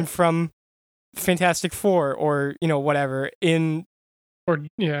 stealing right. from Fantastic Four or, whatever in Or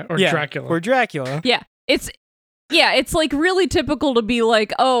Dracula. Or Dracula. It's like really typical to be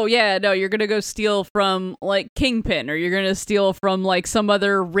like, oh yeah, no, you're gonna go steal from like Kingpin, or you're gonna steal from like some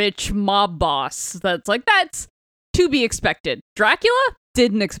other rich mob boss. That's to be expected. Dracula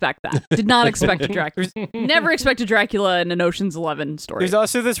didn't expect that. Did not expect a Dracula. Never expected Dracula in an Ocean's 11 story. There's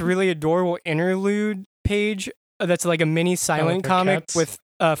also this really adorable interlude page that's like a mini silent her comic cats. with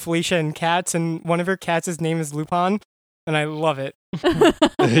Felicia and cats, and one of her cats' name is Lupin, and I love it.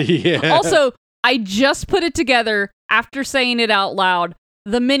 Yeah. Also, I just put it together after saying it out loud.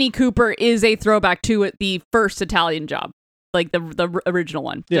 The Mini Cooper is a throwback to the first Italian Job. like the original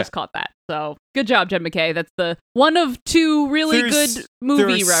one. Yeah. Just caught that. So good job, Jed McKay. That's the one of two really good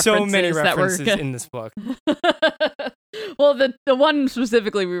movie references. There are so many references that in this book. Well, the one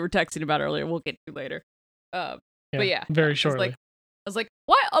specifically we were texting about earlier, we'll get to later. But yeah, very shortly. I was like,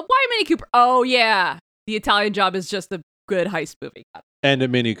 why Mini Cooper? Oh yeah, The Italian Job is just a good heist movie. And a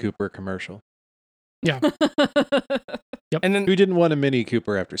Mini Cooper commercial. Yeah. Yep. And then Who didn't want a Mini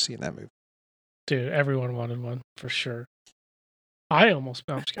Cooper after seeing that movie? Dude, everyone wanted one for sure. I almost.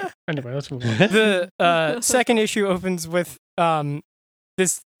 No, I'm just kidding. Anyway, let's move on. the second issue opens with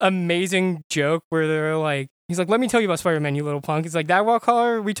this amazing joke where they're like, he's like, "Let me tell you about Spider-Man, you little punk." He's like, "That wall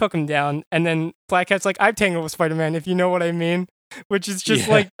collar, we took him down." And then Black Cat's like, "I've tangled with Spider-Man, if you know what I mean," which is just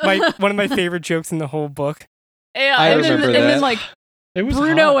like one of my favorite jokes in the whole book. Yeah, I and remember then, that. And then like It was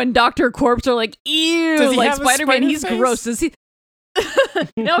Bruno hot. and Dr. Corpse are like, ew, Does he like have a Spider-Man, spider he's face? gross. Does he?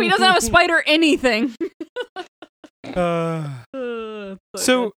 No, he doesn't have a spider anything.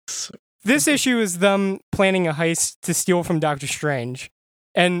 So this issue is them planning a heist to steal from Doctor Strange,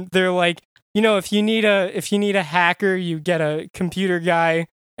 and they're like, if you need a hacker, you get a computer guy,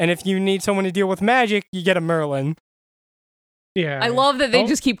 and if you need someone to deal with magic, you get a Merlin. Yeah. I love that they Oh.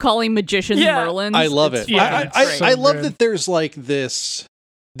 just keep calling magicians Yeah. Merlins. I love It's it. Yeah, fucking it's great. I so love good. that there's like this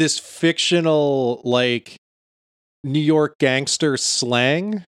fictional like New York gangster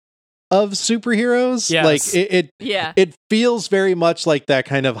slang of superheroes. Yes. Like Yeah. it feels very much like that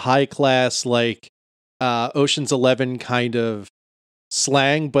kind of high class like Ocean's 11 kind of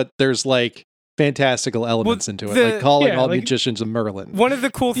slang, but there's like fantastical elements into it, like calling all magicians a Merlin. One of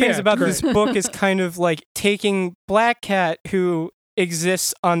the cool things Yeah, about great. this book is kind of like taking Black Cat, who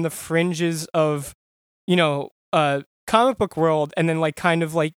exists on the fringes of, comic book world, and then like kind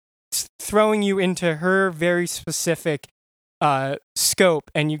of like throwing you into her very specific scope,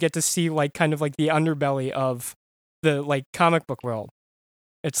 and you get to see like kind of like the underbelly of the like comic book world.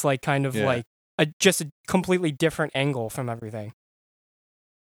 It's like kind of like just a completely different angle from everything.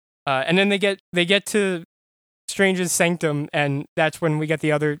 And then they get to Strange's sanctum, and that's when we get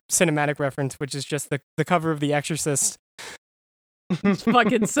the other cinematic reference, which is just the cover of The Exorcist. It's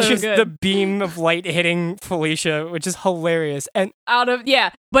fucking so Just good. the beam of light hitting Felicia, which is hilarious, and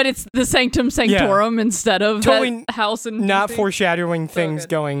But it's the Sanctum Sanctorum instead of Totally that house and not foreshadowing things good.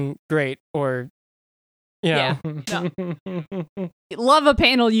 going great, or Yeah. Love a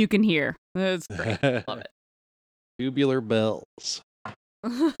panel you can hear. It's great. Love it. Tubular bells.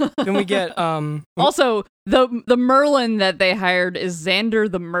 Then we get Also, the Merlin that they hired is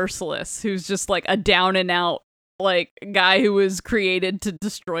Xander the Merciless, who's just like a down and out like guy who was created to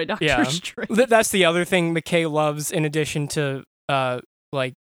destroy Doctor Strange. That's the other thing McKay loves, in addition to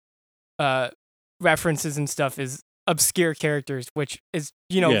references and stuff, is obscure characters, which is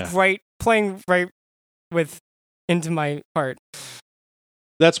playing right with into my heart.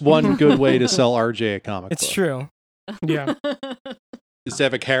 That's one good way to sell RJ a comic It's book. true. Yeah. Is to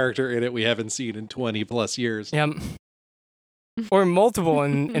have a character in it we haven't seen in 20 plus years. Yep. Or multiple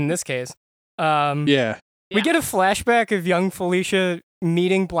in this case. Yeah. We get a flashback of young Felicia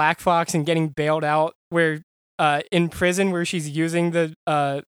meeting Black Fox and getting bailed out, where in prison, where she's using the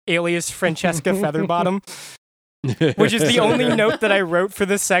alias Francesca Featherbottom, which is the only note that I wrote for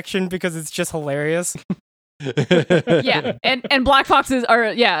this section because it's just hilarious. Yeah, and Black Fox is,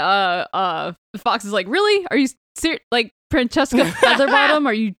 Fox is like, really? Are you like Francesca Featherbottom?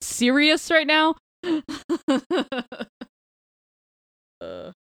 Are you serious right now?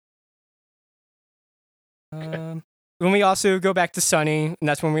 When we also go back to Sonny, and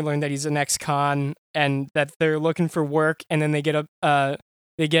that's when we learn that he's an ex-con and that they're looking for work, and then they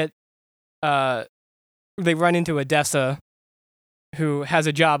run into Odessa, who has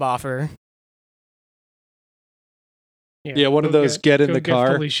a job offer. Yeah, one of those get in the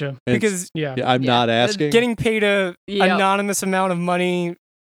car. Felicia. Because I'm not asking. getting paid a anonymous amount of money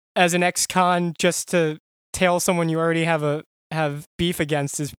as an ex-con just to tail someone you already have beef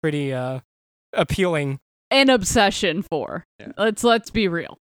against is pretty appealing. An obsession for. Yeah. Let's be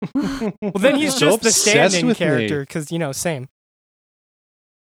real. Well, then he's So just the obsessed stand-in with me. character because same.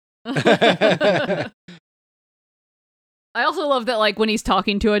 I also love that, like, when he's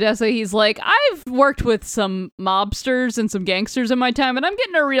talking to Odessa, he's like, I've worked with some mobsters and some gangsters in my time, and I'm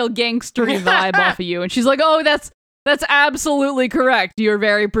getting a real gangstery vibe off of you. And she's like, oh, that's absolutely correct. You're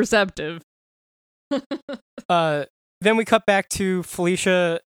very perceptive. Then we cut back to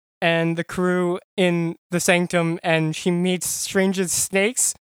Felicia and the crew in the Sanctum, and she meets Strange's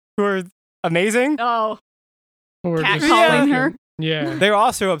snakes, who are amazing. Oh, Or cat just- calling her. Yeah. They're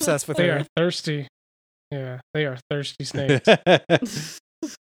also obsessed with They her. are thirsty. Yeah, they are thirsty snakes.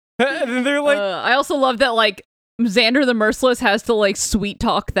 And they're like, I also love that, like, Xander the Merciless has to like sweet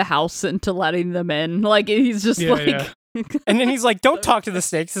talk the house into letting them in. Like he's just And then he's like, don't talk to the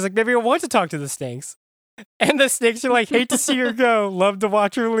snakes. He's like, maybe I want to talk to the snakes. And the snakes are like, hate to see her go, love to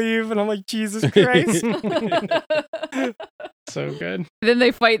watch her leave. And I'm like, Jesus Christ. So good. Then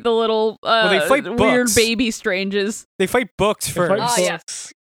they fight the little they fight weird books. baby stranges. They fight books They first. fight yeah.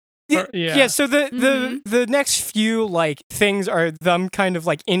 books. Yeah, so the next few like things are them kind of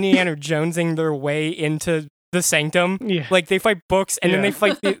like Indiana Jonesing their way into the sanctum. Yeah. Like they fight books and then Yeah. they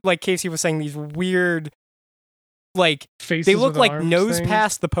fight like Casey was saying, these weird like Faces they look with like arms Nose things.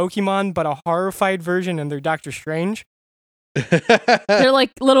 Pass the Pokemon, but a horrified version, and they're Doctor Strange. They're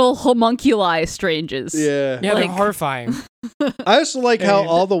like little homunculi stranges. Yeah. Yeah, Like- they're horrifying. I also like how And-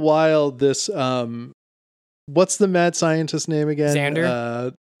 all the while this what's the mad scientist name again?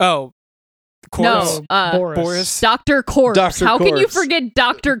 Xander? Oh, Corpse. No, Boris. Dr. Corpse. Dr. How can you Corpse. forget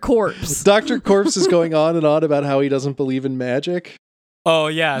Dr. Corpse? Dr. Corpse is going on and on about how he doesn't believe in magic. Oh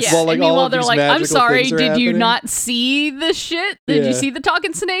yes. Yeah, Well, like, and all meanwhile of they're these like, I'm magical sorry, things are did you happening." not see this shit? Did Yeah. you see the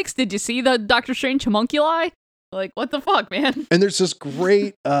talking snakes? Did you see the Doctor Strange homunculi? Like, what the fuck, man? And there's this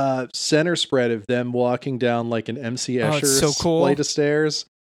great center spread of them walking down like an MC Oh, Escher it's so cool. flight of stairs.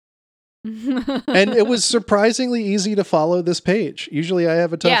 And it was surprisingly easy to follow this page. Usually I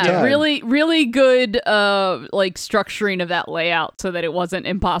have a tough yeah, time. really good like structuring of that layout so that it wasn't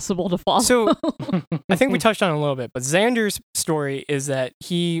impossible to follow. So I think we touched on it a little bit, but Xander's story is that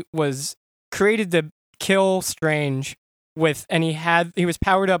he was created to kill Strange and he was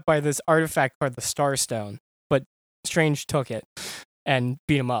powered up by this artifact called the Starstone, but Strange took it and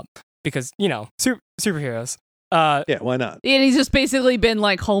beat him up because, superheroes. Yeah, why not? And he's just basically been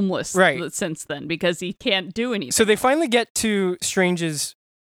like homeless Right. since then because he can't do anything. So they finally get to Strange's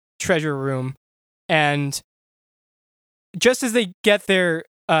treasure room, and just as they get there,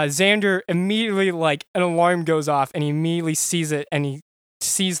 Xander immediately, like, an alarm goes off, and he immediately sees it, and he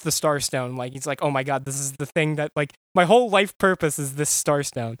sees the Starstone. Like, he's like, oh my god, this is the thing that, like, my whole life purpose is this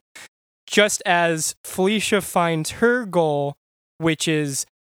Starstone. Just as Felicia finds her goal, which is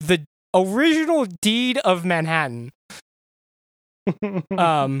the original deed of Manhattan.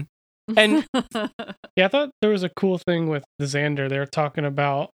 And Yeah, I thought there was a cool thing with the Xander. They were talking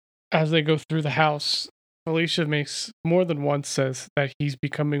about as they go through the house. Felicia makes more than once says that he's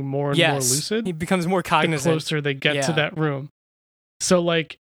becoming more and more lucid he becomes more the cognizant. closer they get Yeah. to that room. So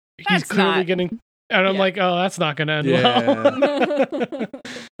like he's That's clearly not- getting, and I'm yeah. like, oh, that's not going to end well.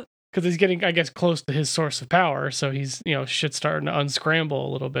 Because he's getting, I guess, close to his source of power. So he's, shit's starting to unscramble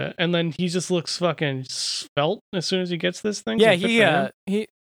a little bit. And then he just looks fucking svelte as soon as he gets this thing. Yeah, So good for him. he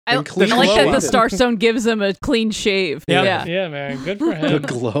I, And clean I like that glow the up. Starstone gives him a clean shave. Yeah. Yeah. Yeah, man. Good for The him.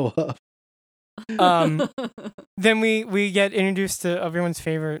 glow up. Then we get introduced to everyone's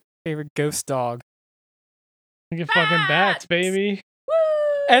favorite ghost dog. We get fucking bats, baby.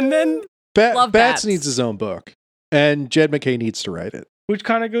 And then Love Bats Bats. needs his own book, and Jed McKay needs to write it. Which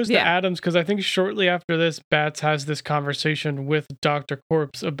kind of goes to Yeah. Adams, because I think shortly after this, Bats has this conversation with Dr.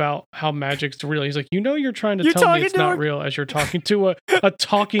 Corpse about how magic's real. He's like, you're trying to You're tell me talking it's to not a- real as you're talking to a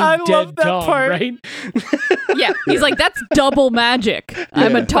talking I dead love that dog, part. right? Yeah. He's like, that's double magic.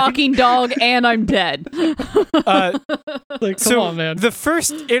 I'm Yeah. a talking dog and I'm dead. Like, come on, man. the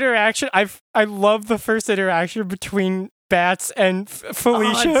first interaction, I love the first interaction between Bats and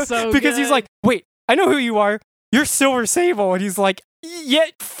Felicia it's so because he's good. like, wait, I know who you are. You're Silver Sable, and he's like, yeah,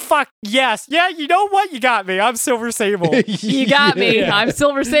 fuck yes, yeah. You know what? You got me. I'm Silver Sable. You got me. Yeah. I'm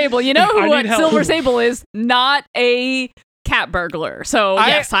Silver Sable. You know I what need help. Silver Sable is? Not a cat burglar. So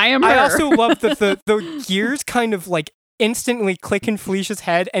yes, I am her. I also love that the gears kind of like instantly click in Felicia's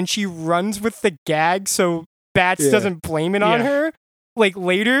head, and she runs with the gag so Bats Yeah. doesn't blame it on Yeah. her. Like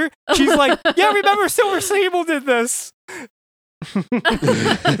later, she's like, "Yeah, remember Silver Sable did this."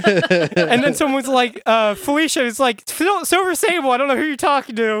 And then someone's like, Felicia is like, Silver Sable, I don't know who you're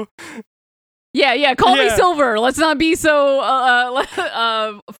talking to. Yeah. Call me Yeah. Silver. Let's not be so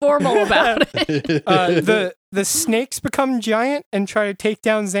formal about it. The snakes become giant and try to take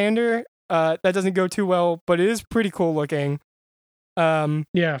down Xander. That doesn't go too well, but it is pretty cool looking.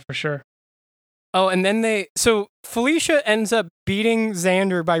 Yeah, for sure. Oh, and then so Felicia ends up beating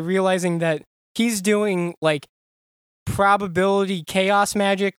Xander by realizing that he's doing like probability chaos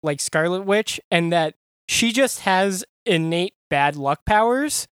magic like Scarlet Witch, and that she just has innate bad luck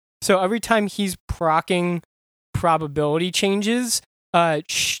powers. So every time he's proccing probability changes,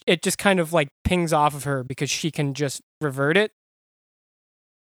 it just kind of like pings off of her because she can just revert it.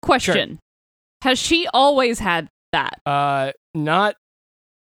 Question: Has she always had that? Not.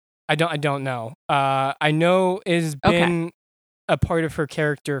 I don't know. I know it's been a part of her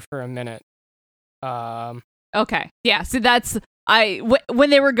character for a minute. Okay. Yeah. See, that's when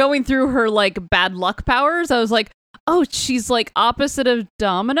they were going through her like bad luck powers, I was like, oh, she's like opposite of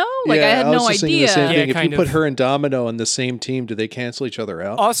Domino. Like I had no idea. The same thing. Yeah, If you kind put of. her and Domino on the same team, do they cancel each other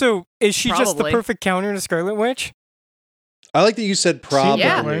out? Also, is she just the Probably. perfect counter to Scarlet Witch? I like that you said probably.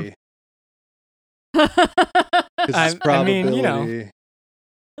 Yeah. 'Cause it's I mean, you know.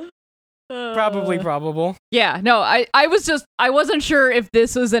 probability. Probably probable. Yeah, no, I wasn't sure if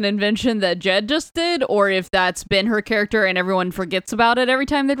this was an invention that Jed just did, or if that's been her character and everyone forgets about it every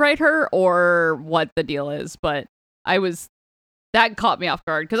time they write her, or what the deal is. But that caught me off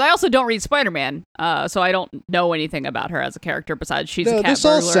guard because I also don't read Spider-Man, so I don't know anything about her as a character besides she's a cat This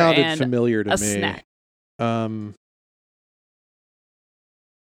all burglar sounded and familiar to a me. snack.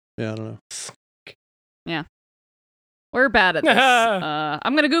 Yeah, I don't know. We're bad at this.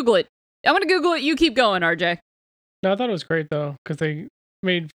 I'm gonna Google it. You keep going, RJ. No, I thought it was great though because they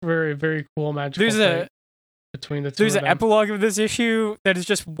made very very cool magical There's fight between the two. There's of an them. epilogue of this issue that is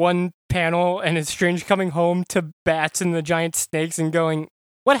just one panel, and it's Strange coming home to bats and the giant snakes and going,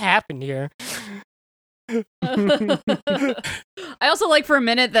 "What happened here?" I also like for a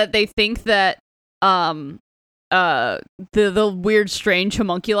minute that they think that the weird strange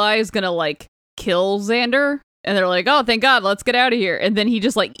homunculi is gonna like kill Xander, and they're like, oh thank God, let's get out of here, and then he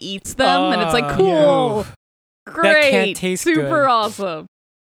just like eats them, and it's like cool, great, can't taste super good. awesome.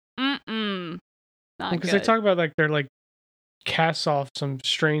 Not Because they good. talk about like they're like casts off some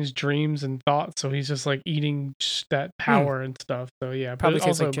strange dreams and thoughts, so he's just like eating that power and stuff. So yeah, Probably but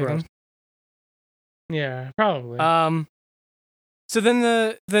tastes also like chicken. gross. Yeah, probably. So then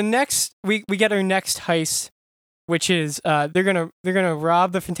the next we get our next heist, which is they're gonna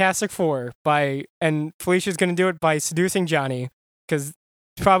rob the Fantastic Four and Felicia's gonna do it by seducing Johnny because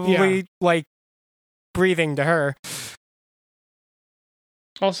probably like breathing to her.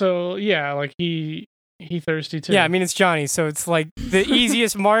 Also, yeah, like he thirsty too. Yeah, I mean it's Johnny, so it's like the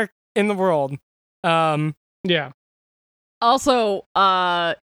easiest mark in the world. Yeah. Also,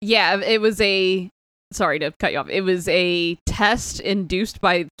 it was sorry to cut you off. It was a test induced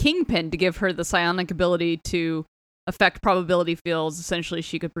by Kingpin to give her the psionic ability to affect probability fields. Essentially,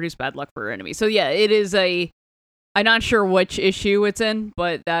 she could produce bad luck for her enemy. So yeah, it is I'm not sure which issue it's in,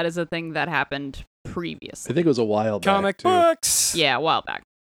 but that is a thing that happened previously. I think it was a while back. Comic too. books. Yeah, a while back.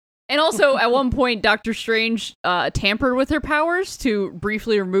 And also, at one point, Doctor Strange tampered with her powers to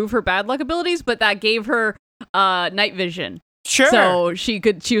briefly remove her bad luck abilities, but that gave her night vision. Sure. So she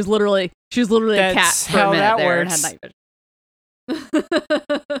was literally a cat That's for a how minute that there works. and had night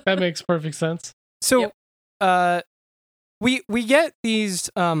vision. That makes perfect sense. So, we get these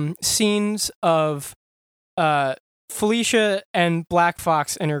scenes of Felicia and Black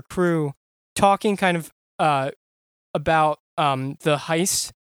Fox and her crew talking kind of about the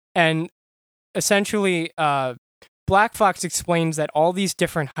heist, and essentially Black Fox explains that all these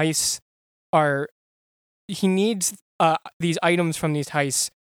different heists he needs these items from these heists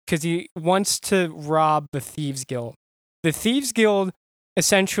because he wants to rob the Thieves Guild. The Thieves Guild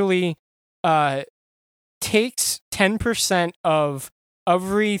essentially takes 10% of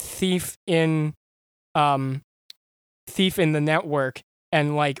every thief in the network,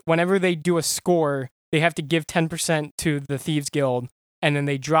 and like whenever they do a score, they have to give 10% to the Thieves Guild, and then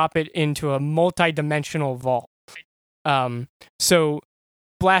they drop it into a multi-dimensional vault. So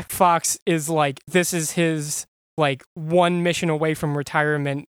Black Fox is like, this is his like one mission away from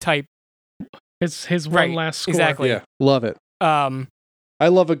retirement type. It's his Right, one last score. exactly. Yeah, love it. I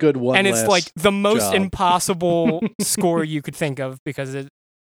love a good one. And it's last like the most job. impossible score you could think of because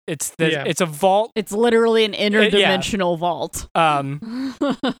it's Yeah. a vault. It's literally an interdimensional vault.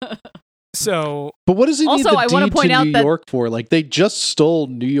 So But what does he Also, need I the wanna deed point to out New that- York for? Like they just stole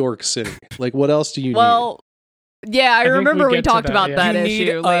New York City. Like what else do you Well, yeah, I think remember we we get to talk that, about yeah. that you need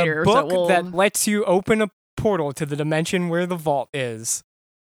issue a later. book so we'll, that lets you open a portal to the dimension where the vault is.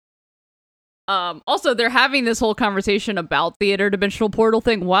 also, they're having this whole conversation about the interdimensional portal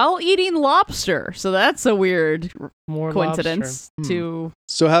thing while eating lobster. So that's a weird More coincidence lobster. to. need?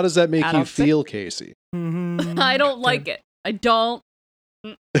 So how does that make I you don't think- feel, Casey? I don't like it. I don't.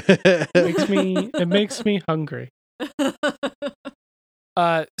 It makes me hungry.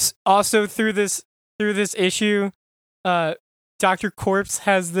 Also through this issue, Dr. Corpse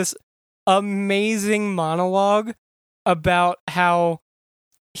has this amazing monologue about how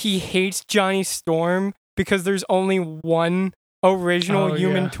he hates Johnny Storm because there's only one original Oh,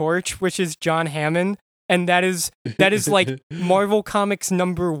 Human yeah. Torch, which is John Hammond, and that is like Marvel Comics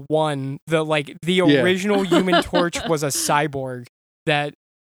 #1. The Yeah. original Human Torch was a cyborg that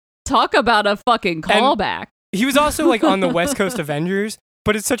Talk about a fucking callback. he was also like on the West Coast Avengers,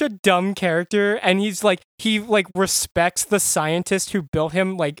 but it's such a dumb character, and he's like he respects the scientist who built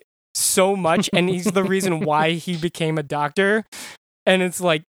him like so much, and he's the reason why he became a doctor, and it's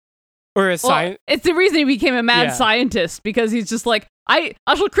like or a science. It's the reason he became a mad Yeah. scientist, because he's just like, I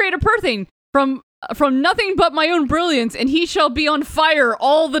shall create a thing from nothing but my own brilliance, and he shall be on fire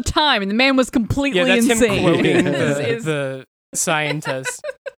all the time. And the man was completely Yeah, that's insane. him quoting Yeah. the scientist.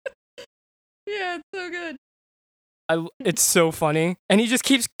 Yeah, it's so good. It's so funny, and he just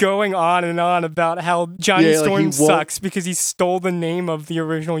keeps going on and on about how Johnny Yeah, like, Storm he won't- sucks because he stole the name of the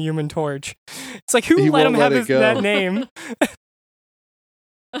original Human Torch. It's like, who He let him won't have let it go. that name?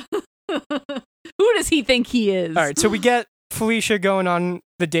 Who does he think he is? All right, so we get Felicia going on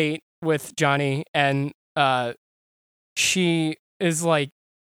the date with Johnny, and she is like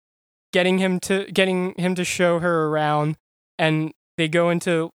getting him to show her around, and they go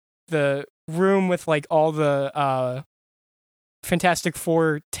into the room with like all the Fantastic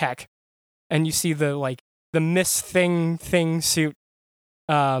Four tech, and you see the Miss Thing suit,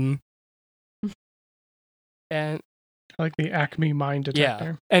 and Like the Acme mine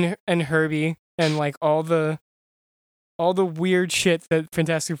detector. and Herbie, and like all the weird shit that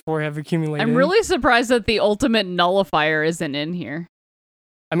Fantastic Four have accumulated. I'm really surprised that the ultimate nullifier isn't in here.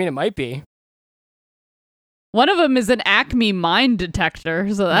 I mean, it might be. One of them is an Acme mine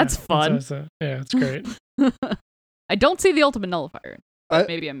detector, so that's Yeah, fun. It's great. I don't see the ultimate nullifier. I-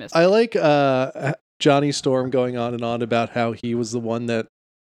 Maybe I missed I it. like Johnny Storm going on and on about how he was the one that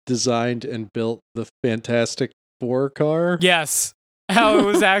designed and built the Fantastic Four car. Yes. How it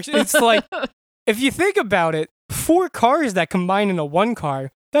was actually, it's like, if you think about it, 4 cars that combine into one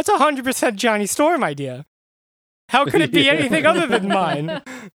car, that's 100% Johnny Storm idea. How could it be Yeah. anything other than mine?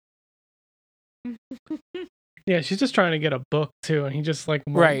 Yeah, she's just trying to get a book too, and he just like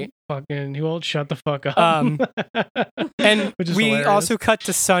won't Right. he won't shut the fuck up. And Which is we hilarious. also cut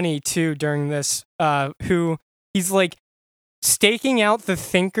to Sonny too during this, who he's like staking out the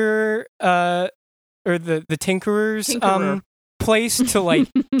thinker, or the tinkerer's Tinkerer. place to like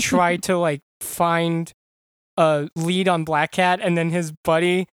try to like find a lead on Black Cat, and then his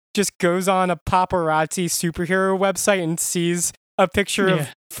buddy just goes on a paparazzi superhero website and sees a picture Yeah.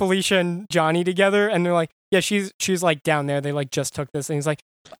 of Felicia and Johnny together, and they're like, yeah, she's like down there, they like just took this, and he's like,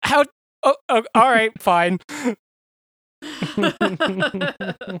 how oh, all right, fine.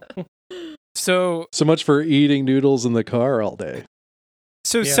 So much for eating noodles in the car all day.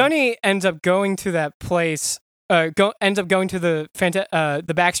 So Yeah. Sonny ends up going to that place. Ends up going to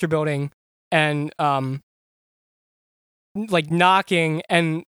the Baxter Building, and like knocking,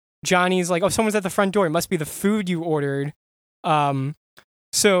 and Johnny's like, "Oh, someone's at the front door. It must be the food you ordered."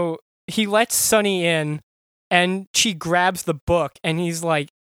 So he lets Sonny in, and she grabs the book, and he's like,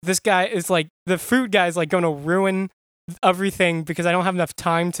 "This guy is like the food guy's like going to ruin everything because I don't have enough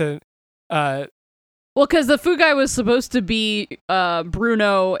time to." Well, because the food guy was supposed to be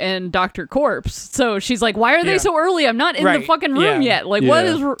Bruno and Dr. Corpse. So she's like, why are they Yeah. so early? I'm not in the Right, fucking room yeah. yet. Like, what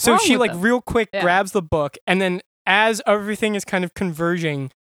Yeah. is wrong So she with like them? real quick Yeah. grabs the book, and then as everything is kind of converging,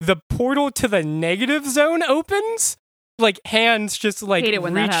 the portal to the negative zone opens. Like hands just like Hate it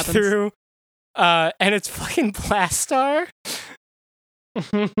when that reach happens. through, and it's fucking Blastar.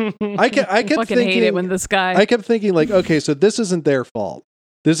 I kept fucking thinking, hate it when this guy. I kept thinking like, okay, so this isn't their fault.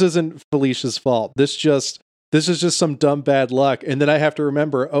 This isn't Felicia's fault. This is just some dumb bad luck. And then I have to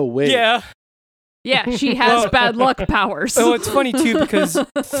remember, oh wait, Yeah. Yeah, she has Well- bad luck powers. Oh, it's funny too because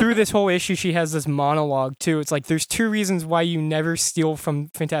through this whole issue, she has this monologue too. It's like there's 2 reasons why you never steal from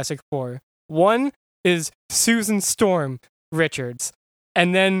Fantastic Four. One is Susan Storm Richards,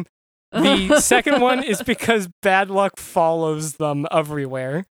 and then the second one is because bad luck follows them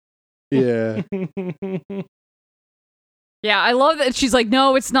everywhere. yeah. Yeah, I love that she's like,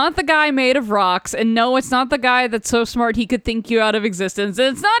 no, it's not the guy made of rocks, and no, it's not the guy that's so smart he could think you out of existence,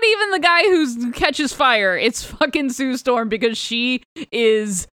 and it's not even the guy who catches fire. It's fucking Sue Storm because she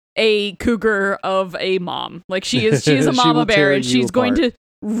is a cougar of a mom. Like she is a She mama will bear, tear and you she's going apart. to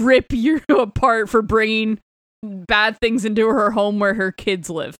rip you apart for bringing bad things into her home where her kids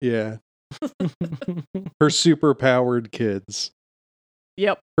live. Yeah. Her super powered kids.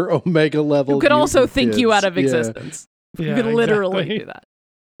 Yep. Her Omega level. Who could also mutant think you kids. out of Yeah. existence. You Yeah, could literally exactly. do that.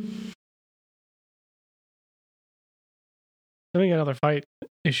 Then we got another fight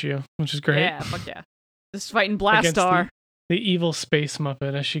issue, which is great. Yeah, fuck yeah. Just fighting Against Blastar. The evil space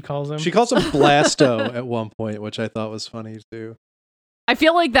muppet, as she calls him. She calls him Blasto at one point, which I thought was funny too. I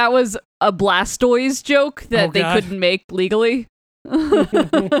feel like that was a Blastoise joke that Oh, they God. couldn't make legally.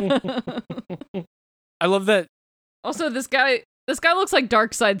 I love that. Also, this guy This guy looks like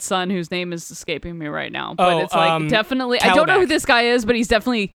Darkseid's son, whose name is escaping me right now. But it's like definitely. Calabac. I don't know who this guy is, but he's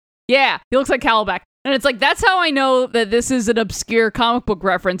definitely. Yeah, he looks like Calabac. And it's like, that's how I know that this is an obscure comic book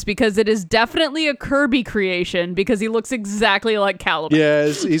reference, because it is definitely a Kirby creation, because he looks exactly like Calabac. Yeah,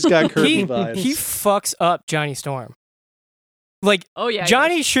 he's got Kirby vibes. He fucks up Johnny Storm. Like, oh yeah,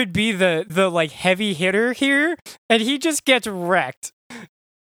 Johnny should be the like heavy hitter here, and he just gets wrecked.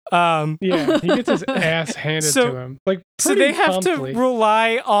 Yeah, he gets his ass handed to him. Like, so they have to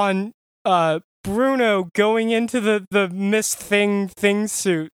rely on Bruno going into the Miss Thing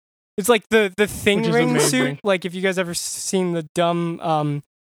suit. It's like the Thing Ring suit. Like, if you guys ever seen the dumb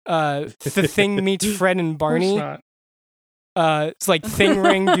the Thing meets Fred and Barney. It's like Thing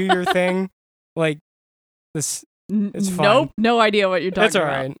Ring, do your thing. Like this. It's fine. Nope, no idea what you're talking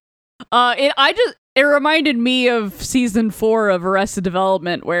about. That's all right. It reminded me of season 4 of Arrested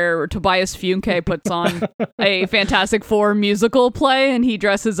Development, where Tobias Funke puts on a Fantastic Four musical play, and he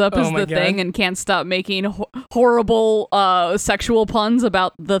dresses up as the Thing and can't stop making horrible sexual puns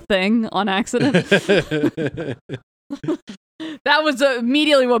about the Thing on accident. That was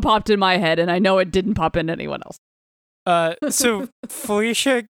immediately what popped in my head, and I know it didn't pop in anyone else. So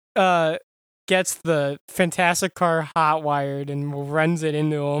Felicia gets the Fantastic car hot-wired and runs it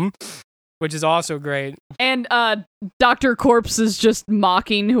into him, which is also great. And Dr. Corpse is just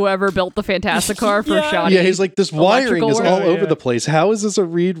mocking whoever built the Fantastic car for shoddy. Yeah, he's like, this wiring is all over the place. How is this a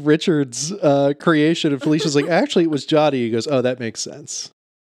Reed Richards creation? And Felicia's like, actually, it was Jody. He goes, oh, that makes sense.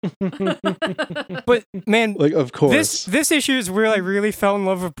 But man, like, of course, this issue is where I really fell in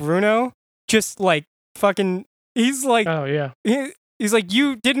love with Bruno. Just like fucking, he's like, oh yeah, he's like,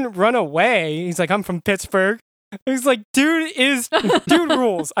 you didn't run away. He's like, I'm from Pittsburgh. He's like, dude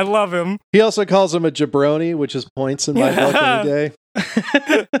rules. I love him. He also calls him a jabroni, which is points in my book any day.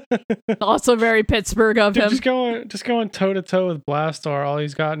 Also very Pittsburgh of him. Just going toe to toe with Blastar. All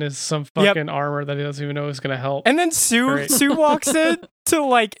he's gotten is some fucking armor that he doesn't even know is going to help. And then Sue walks in to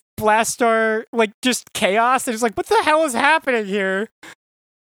like Blastar, like just chaos. And he's like, what the hell is happening here?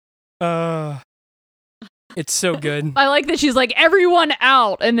 It's so good. I like that she's like, everyone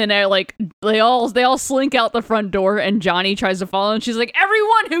out, and then they all slink out the front door, and Johnny tries to follow, and she's like,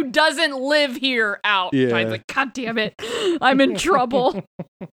 everyone who doesn't live here out. Yeah. Johnny's like, God damn it, I'm in trouble.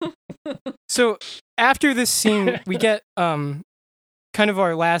 So after this scene, we get kind of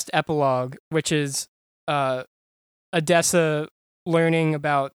our last epilogue, which is Odessa learning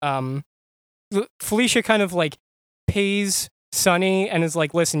about Felicia kind of like pays Sonny and is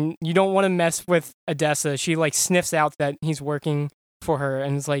like, listen, you don't want to mess with Odessa. She like sniffs out that he's working for her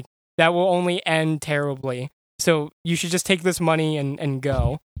and is like, that will only end terribly. So you should just take this money and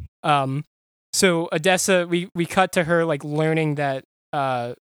go. So Odessa, we cut to her like learning that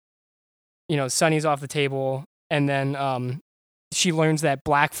Sonny's off the table, and then she learns that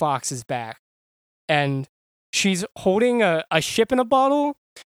Black Fox is back. And she's holding a ship in a bottle,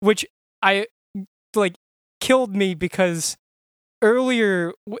 which I like killed me because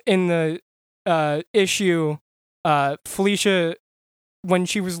earlier in the issue, Felicia, when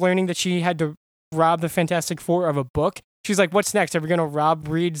she was learning that she had to rob the Fantastic Four of a book, she's like, "What's next? Are we gonna rob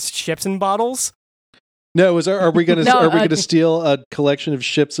Reed's ships and bottles?" No, are we gonna steal a collection of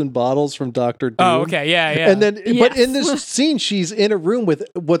ships and bottles from Dr. Doom? Oh, okay, yeah. And then, but in this scene, she's in a room with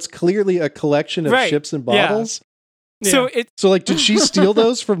what's clearly a collection of ships and bottles. Yeah. So like, did she steal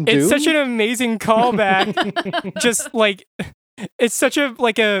those from Doom? It's such an amazing callback. Just like, it's such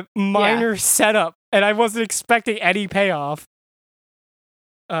a minor setup, and I wasn't expecting any payoff.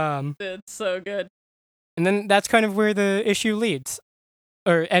 It's so good. And then that's kind of where the issue leads,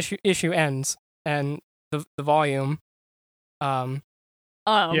 or issue ends, and the volume. And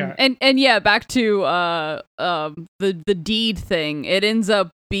back to the deed thing. It ends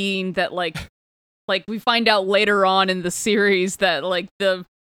up being that like we find out later on in the series that like the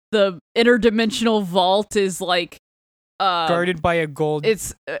interdimensional vault is like guarded by a gold.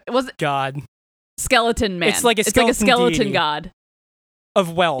 God skeleton man. It's like a skeleton god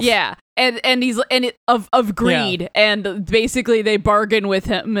of wealth. Yeah, and he's of greed, and basically they bargain with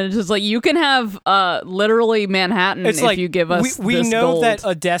him, and it's just like, you can have literally Manhattan if you give us. We this know gold. that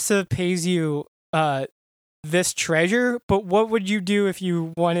Odessa pays you this treasure, but what would you do if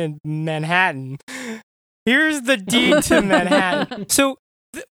you wanted Manhattan? Here's the deed to Manhattan. So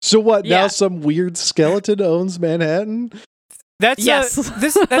what? Now some weird skeleton owns Manhattan? That's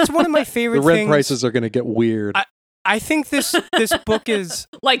that's one of my favorite things. The rent things. prices are going to get weird. I think this book is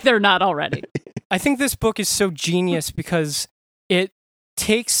like they're not already. I think this book is so genius because it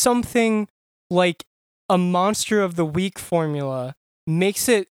takes something like a Monster of the Week formula, makes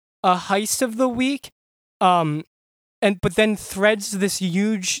it a Heist of the Week, but then threads this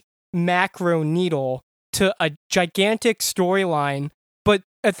huge macro needle to a gigantic storyline, but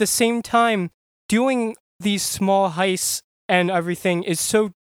at the same time doing these small heists and everything is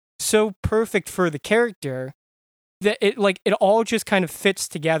so perfect for the character that it all just kind of fits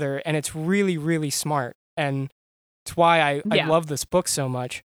together, and it's really, really smart, and it's why I love this book so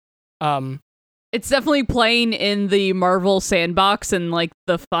much. It's definitely playing in the Marvel sandbox in like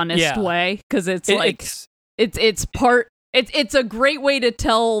the funnest way, because it's a great way to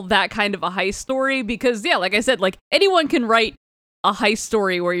tell that kind of a heist story, because like I said, like anyone can write a heist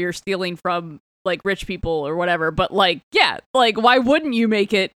story where you're stealing from like rich people or whatever, but like why wouldn't you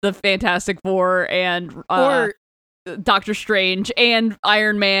make it the Fantastic Four and or Doctor Strange and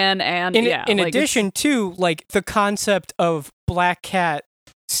Iron Man and in addition to like the concept of Black Cat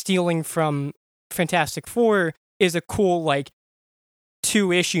stealing from Fantastic Four is a cool like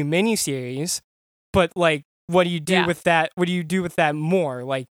 2-issue miniseries, but like what do you do with that? What do you do with that more?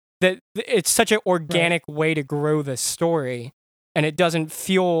 Like that, it's such an organic way to grow the story, and it doesn't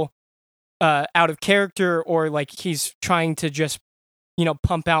feel out of character or like he's trying to just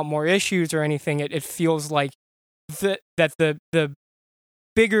pump out more issues or anything. It feels like that the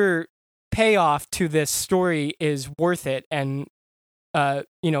bigger payoff to this story is worth it, and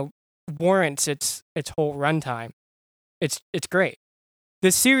warrants its whole runtime. It's great.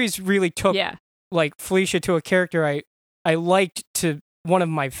 This series really took like Felicia to a character I liked to one of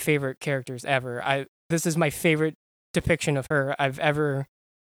my favorite characters ever. This is my favorite depiction of her I've ever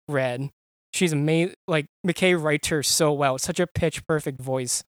read. She's amazing. Like McKay writes her so well. It's such a pitch perfect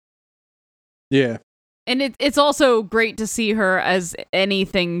voice. Yeah. And it's also great to see her as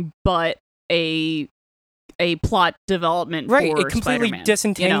anything but a plot development for It completely Spider-Man,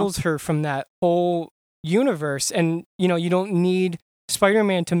 disentangles her from that whole universe, and you don't need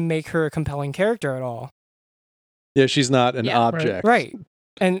Spider-Man to make her a compelling character at all. Yeah, she's not an object. Right.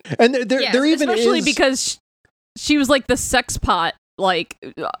 And there even especially is, because she was like the sex pot, like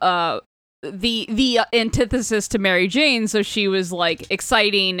the antithesis to Mary Jane, so she was like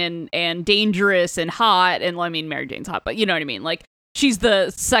exciting and dangerous and hot, and I mean Mary Jane's hot, but you know what I mean, like she's the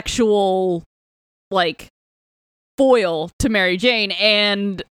sexual like foil to Mary Jane,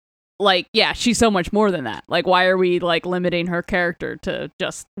 and like she's so much more than that. Like why are we like limiting her character to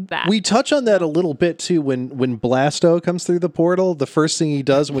just that? We touch on that a little bit too when Blasto comes through the portal. The first thing he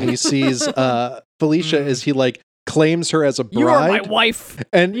does when he sees Felicia is he like claims her as a bride. You are my wife.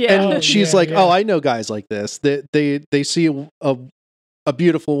 And she's like, oh, I know guys like this. They see a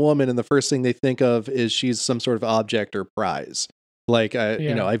beautiful woman, and the first thing they think of is she's some sort of object or prize. Like,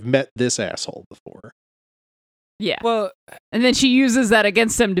 I've met this asshole before. Yeah. Well, and then she uses that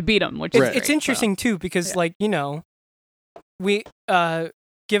against him to beat him, which is it's interesting too, because like, we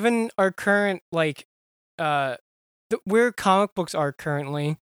given our current like where comic books are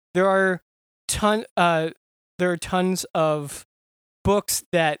currently, there are tons of books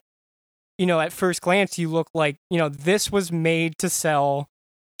that at first glance you look like this was made to sell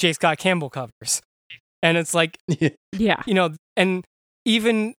J. Scott Campbell covers, and it's like and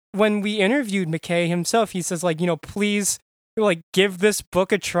even when we interviewed McKay himself, he says like please like give this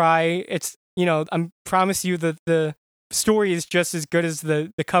book a try. It's I promise you that the story is just as good as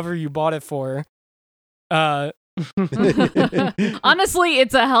the cover you bought it for. Honestly,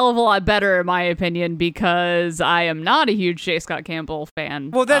 it's a hell of a lot better in my opinion, because I am not a huge J. Scott Campbell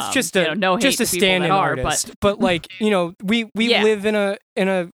fan. Well, that's just a stand-in artist. But like we live in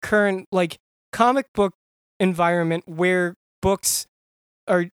a current like comic book environment where books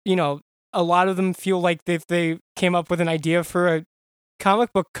are a lot of them feel like they came up with an idea for a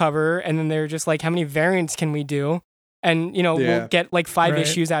comic book cover, and then they're just like, how many variants can we do? And we'll get like 5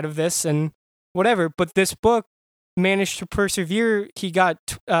 issues out of this and whatever. But this book managed to persevere. He got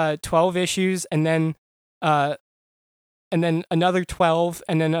 12 issues, and then another 12,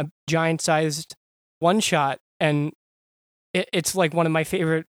 and then a giant-sized one-shot, and it's like one of my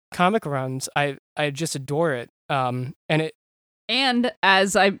favorite comic runs. I just adore it. And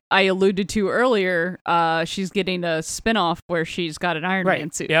as I alluded to earlier, she's getting a spinoff where she's got an Iron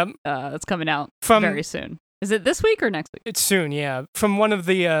Man suit. Yep. That's coming out very soon. Is it this week or next week? It's soon, yeah. From one of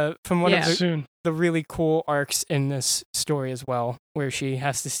the soon. The really cool arcs in this story as well, where she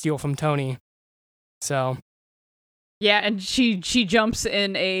has to steal from Tony. So yeah, and she jumps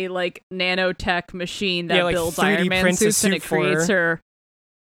in a like nanotech machine that like builds 3D Iron Man prints suits, and it creates her.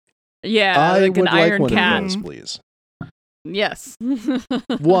 Yeah, I like would an Iron like one Cat. of those, please. Yes.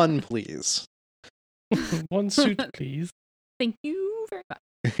 One, please. One suit, please. Thank you very much.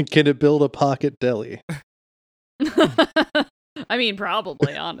 Can it build a pocket deli? I mean,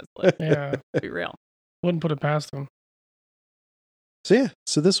 probably, honestly. Yeah. Be real. Wouldn't put it past them.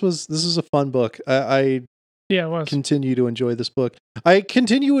 So this is a fun book. I Yeah, it was. continue to enjoy this book. I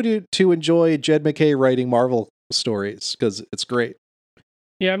continue to enjoy Jed MacKay writing Marvel stories because it's great.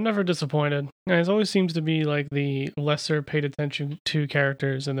 Yeah, I'm never disappointed. And it always seems to be like the lesser paid attention to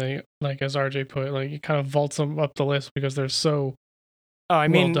characters, and they, like as RJ put, like it kind of vaults them up the list because they're so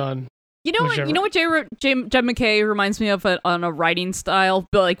well done. You know what Jed MacKay reminds me of on a writing style,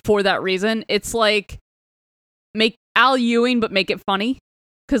 but like for that reason, it's like make Al Ewing but make it funny.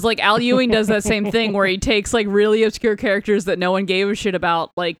 Because like Al Ewing does that same thing where he takes like really obscure characters that no one gave a shit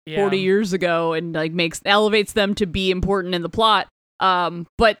about like 40 years ago and like elevates them to be important in the plot.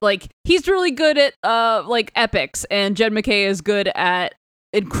 But like he's really good at like epics, and Jed MacKay is good at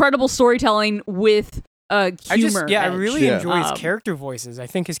incredible storytelling with humor. I really enjoy his character voices. I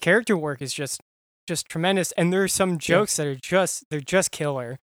think his character work is just tremendous, and there are some jokes that are just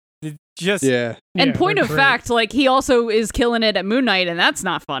killer. And point of fact, like he also is killing it at Moon Knight, and that's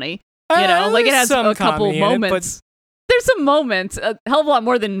not funny. You know, like it has a couple moments. There's some moments, a hell of a lot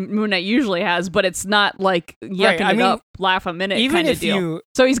more than Moon Knight usually has, but it's not like yucking it up, laugh a minute kind of deal.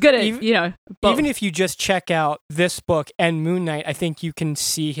 So he's good at, both. Even if you just check out this book and Moon Knight, I think you can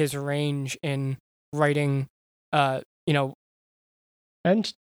see his range in writing, and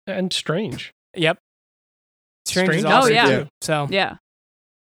Strange. Yep. Strange is awesome too. So yeah.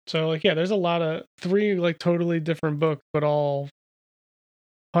 So like there's a lot of 3 like totally different books, but all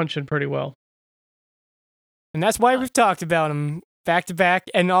punching pretty well. And that's why we've talked about them back to back,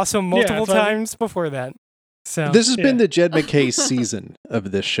 and also multiple times before that. So this has been the Jed MacKay season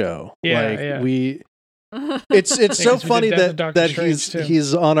of this show. It's so funny that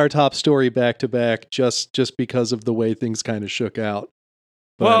he's on our top story back to back just because of the way things kind of shook out.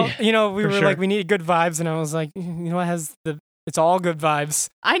 But, we were like, we need good vibes, and I was like, it's all good vibes.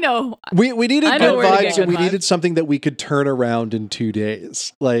 I know. We needed good vibes, and we needed something that we could turn around in 2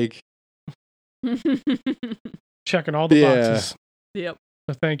 days. Like checking all the boxes. Yep.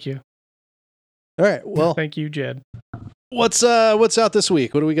 So thank you. All right. Well, thank you, Jed. What's out this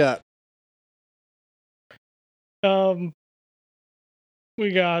week? What do we got?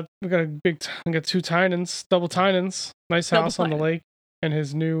 We got 2 Tynans, double Tynans, nice house on the lake, and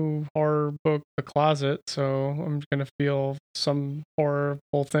his new horror book, The Closet. So I'm gonna feel some horror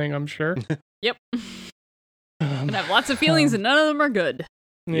whole thing, I'm sure. Yep. Gonna have lots of feelings, and none of them are good.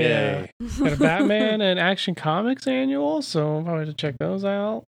 Yeah. Got a Batman and Action Comics annual, so I'll probably have to check those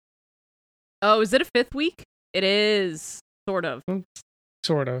out. Oh, is it a 5th week? It is. Sort of.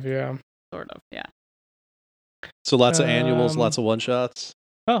 Sort of, yeah. So lots of annuals, lots of one-shots.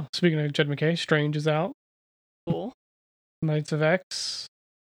 Oh, speaking of Jed MacKay, Strange is out. Cool. Knights of X,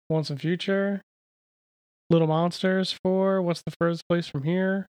 Once and Future, Little Monsters 4, What's the Furthest Place from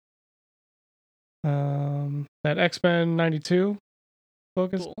Here? That X-Men 92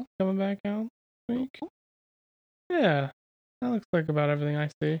 book is coming back out this week. Yeah, that looks like about everything I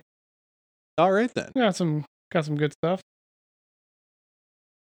see. All right then. Got some good stuff.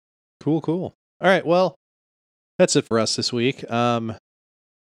 Cool. All right, well, that's it for us this week. Check out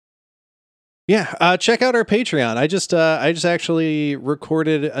our Patreon. I just actually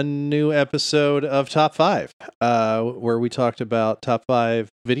recorded a new episode of Top 5, where we talked about top 5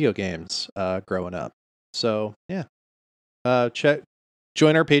 video games growing up. So yeah,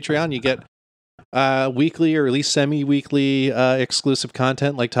 join our Patreon. You get weekly or at least semi-weekly exclusive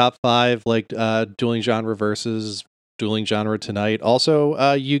content like Top 5, like Dueling Genre versus Dueling Genre Tonight.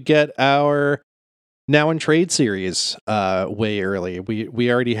 Also, you get our Now in Trade series way early.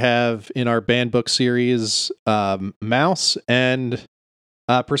 We already have in our banned book series Mouse and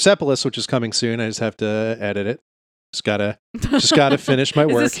Persepolis, which is coming soon. I just have to edit it. Just gotta finish my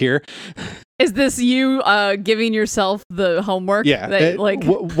work here. Is this you giving yourself the homework? Yeah,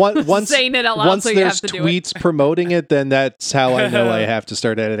 once saying it out loud, once so you there's have to tweets promoting it, then that's how I know I have to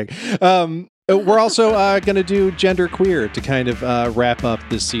start editing. We're also going to do Gender Queer to kind of wrap up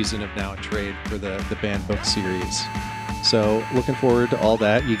this season of Now in Trade for the banned book series. So looking forward to all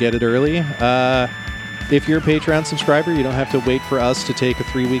that. You get it early. If you're a Patreon subscriber, you don't have to wait for us to take a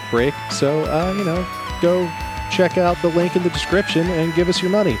 3-week break. So, go check out the link in the description and give us your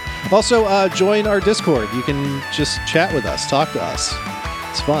money. Also, join our Discord. You can just chat with us, talk to us.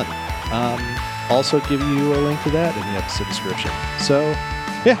 It's fun. Also give you a link to that in the episode description. So,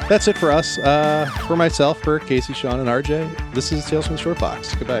 yeah, that's it for us. For myself, for Casey, Sean, and RJ, this is Tales from the Short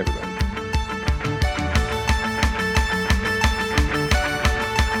Box. Goodbye, everybody.